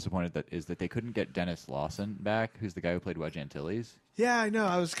I'm kind of disappointed is that they couldn't get Dennis Lawson back, who's the guy who played Wedge Antilles. Yeah, I know.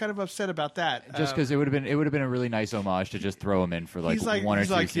 I was kind of upset about that. Just because it would have been a really nice homage to just throw him in for like, he's like, one or he's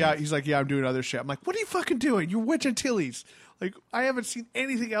two like, scenes. yeah, he's like, yeah, I'm doing other shit. I'm like, what are you fucking doing? You're Wedge Antilles. Like, I haven't seen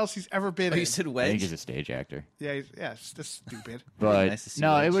anything else he's ever been Oh, in. you said I think Wedge? he's a stage actor. Yeah, it's just stupid. But Nice to see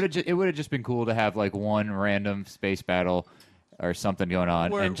no, Wedge. it would have just been cool to have like one random space battle or something going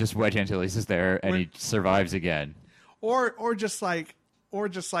on, Where- and just Wedge Antilles is there, and he survives again. or just like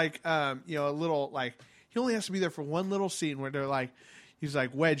a little like he only has to be there for one little scene where they're like, he's like,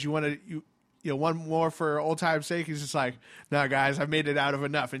 Wedge, you want to one more for old time's sake? He's just like, no, guys, I've made it out of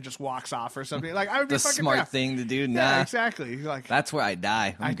enough, and just walks off or something. Like, I would be The fucking smart down. thing to do. Yeah, Nah, exactly. He's like, that's where I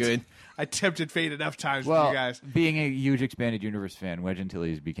die. I'm good. I tempted fate enough times with Well, you guys. being a huge expanded universe fan, Wedge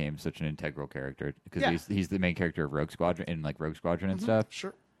Antilles became such an integral character because Yeah. he's the main character of Rogue Squadron and stuff.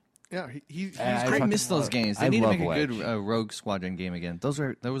 Sure. Yeah, he's I I great. miss those games. They I need to love make a Wedge. good Rogue Squadron game again. Those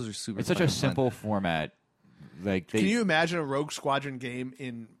are super. It's such a fucking simple format. Like, Can you imagine a Rogue Squadron game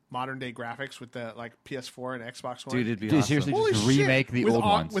in modern day graphics with the like PS4 and Xbox One? Dude, it'd be Dude, awesome. seriously, Holy just shit. remake the with old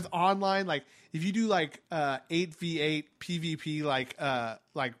ones. with online. Like if you do like 8v8 PvP like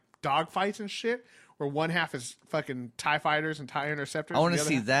dogfights and shit, where one half is fucking TIE fighters and TIE interceptors. I want and to the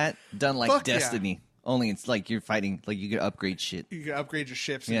see other that done like Fuck yeah. Destiny. Only it's like you're fighting, like you can upgrade shit. You can upgrade your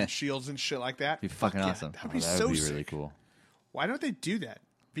ships Yeah. and shields and shit like that. Be fucking Fuck yeah, awesome. That'd be that so would be sick. really cool. Why don't they do that?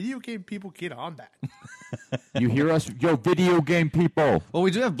 Video game people get on that. You hear us, yo, video game people. Well,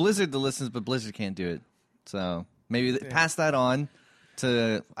 we do have Blizzard that listens, but Blizzard can't do it. So maybe pass that on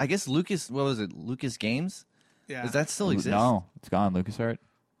to, I guess, Lucas. What was it? Lucas Games? Yeah. Does that still exist? No, it's gone. LucasArts.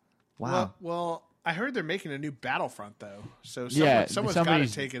 Wow. Well, I heard they're making a new Battlefront though, so someone's got to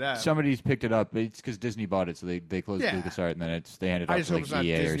somebody's take it up. Somebody's picked it up. It's because Disney bought it, so they closed Yeah. LucasArts, and then they handed it I off just to hope like it's not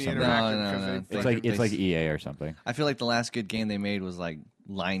EA or Disney something. Interactive. No, 'cause no, they no. fucking- It's like EA or something. I feel like the last good game they made was like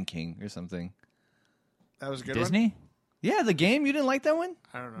Lion King or something. that was a good one. Disney? Yeah, the game. You didn't like that one?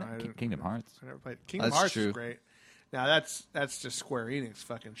 I don't know. I didn't- Kingdom Hearts. I never played. Kingdom That's Hearts true. is great. Now that's just Square Enix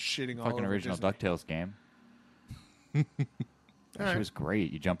fucking shitting all Fucking over original Disney. DuckTales game. All That right. shit was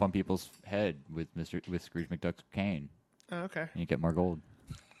great. You jump on people's head with Scrooge McDuck's cane, Oh, okay, and you get more gold.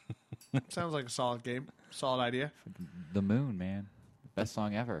 sounds like a solid game. Solid idea. The Moon, man, best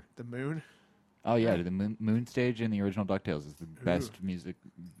song ever. The Moon. Oh yeah, the moon stage in the original DuckTales is the best music.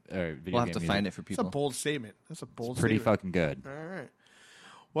 Video We'll have game to music. find it for That's a people. bold statement. That's a bold. Pretty statement. fucking good. All right.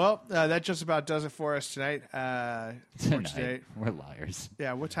 Well, that just about does it for us tonight. For today. Tonight, we're liars.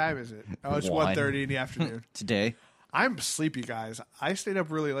 Yeah. What time is it? Oh, it's 1. 1:30 in the afternoon. Today. I'm sleepy, guys. I stayed up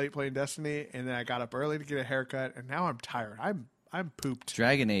really late playing Destiny, and then I got up early to get a haircut, and now I'm tired. I'm pooped.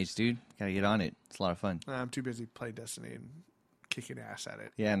 Dragon Age, dude. Gotta get on it. It's a lot of fun. I'm too busy playing Destiny and kicking ass at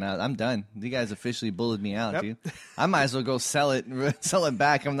it. Yeah, no, I'm done. You guys officially bullied me out, Yep. dude. I might as well go sell it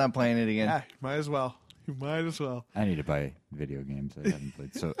back. I'm not playing it again. Yeah, you might as well. You might as well. I need to buy video games. I haven't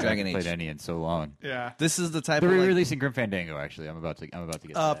played Dragon played Age. any in so long. Yeah. This is the type They're of like, re-releasing Grim Fandango. Actually, I'm about to get.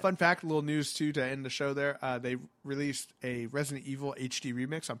 To that. Fun fact, a little news too to end the show there. They released a Resident Evil HD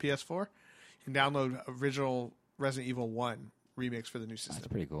remix on PS4. You can download original Resident Evil 1 remix for the new system. That's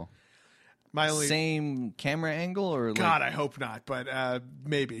pretty cool. My only same camera angle or like, God, I hope not, but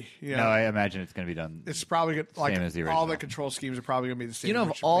maybe. Yeah. No, I imagine it's going to be done. It's probably gonna, like Same as the all the original. control schemes are probably going to be the same. You know, of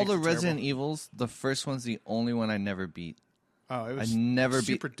which all makes the it terrible. Resident Evils, the first one's the only one I never beat. Oh, it I was never beat.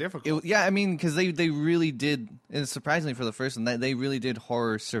 super difficult. Yeah, I mean, because they really did. And surprisingly for the first one, they really did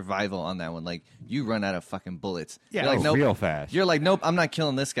horror survival on that one. Like you run out of fucking bullets. Yeah. You're like, Oh, nope. real fast. You're like, nope, I'm not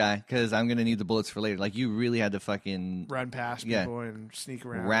killing this guy because I'm gonna need the bullets for later. Like you really had to fucking Run past Yeah. people and sneak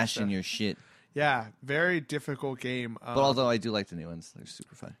around. and ration stuff. your shit. Yeah, very difficult game. But although I do like the new ones, they're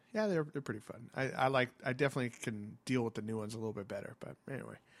super fun. Yeah, they're pretty fun. I definitely can deal with the new ones a little bit better. But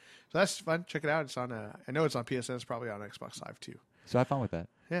anyway, so that's fun. Check it out. It's on. I know it's on PSN. It's probably on Xbox Live too. So have fun with that.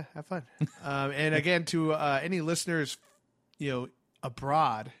 Yeah, have fun. And again, to any listeners,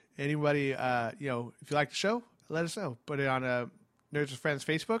 abroad, anybody, if you like the show, let us know. Put it on Nerds with Friends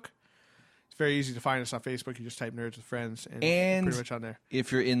Facebook. It's very easy to find us on Facebook. You just type Nerds with Friends, and And pretty much on there.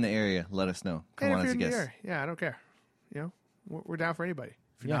 If you're in the area, let us know. Come And on if as a you're in the guest. area, yeah, I don't care. We're down for anybody.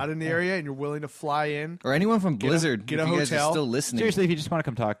 If you're Yeah, not in the area and you're willing to fly in, Or anyone from a- Blizzard. get if a you guys are hotel. still listening. Seriously, if you just want to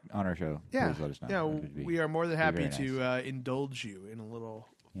come talk on our show, yeah, please let us know. yeah, It'd be- we are more than be happy very to nice. indulge you in a little.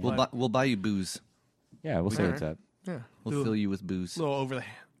 We'll buy you booze. Yeah, we'll say All what's right. up. Yeah, We'll fill you with booze. little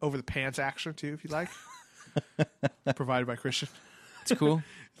over the pants action too, if you like. Provided by Christian. It's cool.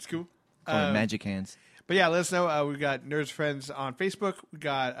 It's cool. Call it magic hands. But yeah, let us know. We got Nerds Friends on Facebook. We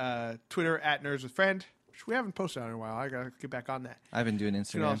got Twitter at Nerds with Friend, which we haven't posted on in a while. I gotta get back on that. I've been doing You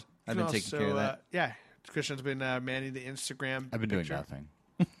can Instagram. also- I've you been can taking care of also, that. yeah, Christian's been manning the Instagram. I've been doing picture. nothing.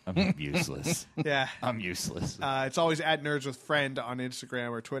 I'm useless. Yeah. I'm useless. It's always at Nerds with Friend on Instagram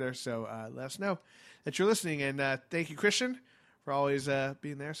or Twitter. So let us know that you're listening. And thank you, Christian, for always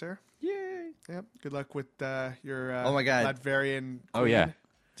being there, sir. Yay. Yep. Good luck with your Oh my God. Latvian Oh yeah. queen.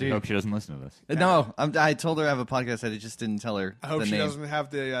 Dude. I hope she doesn't listen to this. No, I told her I have a podcast. I just didn't tell her I hope the she name. doesn't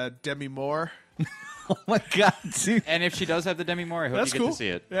have the Demi Moore Oh my god, dude. And if she does have the Demi Moore, I hope That's you cool. get to see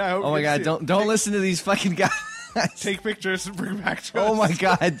it. Yeah. I hope Oh you my get to god, see it. don't listen to these fucking guys. Take pictures and bring them back to us. Oh my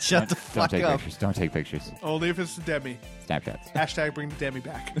god, shut the Don't fuck take up. pictures. Don't take pictures. Only if it's the Demi. Snapchats. Hashtag bring the Demi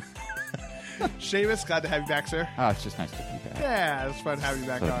back. Seamus, glad to have you back, sir. Oh, it's just nice to be back. Yeah, it's fun having you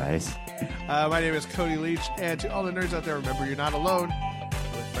back So on. nice. My name is Cody Leach, and to all the nerds out there, remember, you're not alone.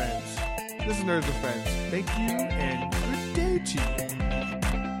 You're with friends. This is Nerds with Friends. Thank you, and good day to you.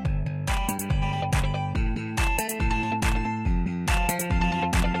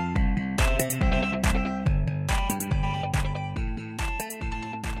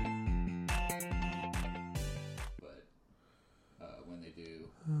 When they do,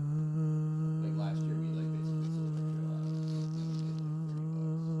 like last year, we like basically sold it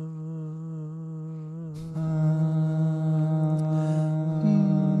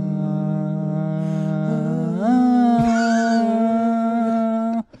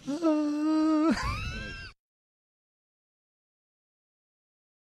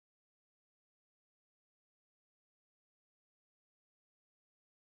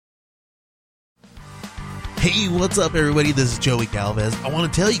Hey, what's up, everybody? This is Joey Galvez. I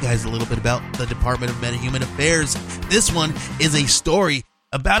want to tell you guys a little bit about the Department of Metahuman Affairs. This one is a story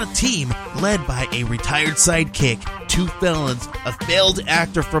about a team led by a retired sidekick, 2 felons, a failed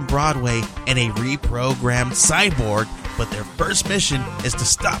actor from Broadway, and a reprogrammed cyborg. But their first mission is to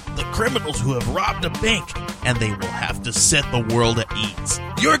stop the criminals who have robbed a bank, and they will have to set the world at ease.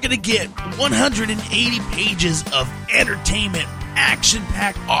 You're going to get 180 pages of entertainment,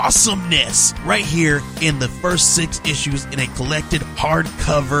 action-packed awesomeness right here in the first 6 issues in a collected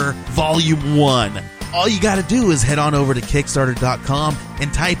hardcover volume 1. All you got to do is head on over to Kickstarter.com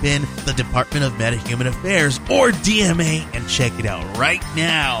and type in the Department of Metahuman Affairs or DMA and check it out right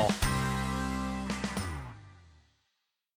now.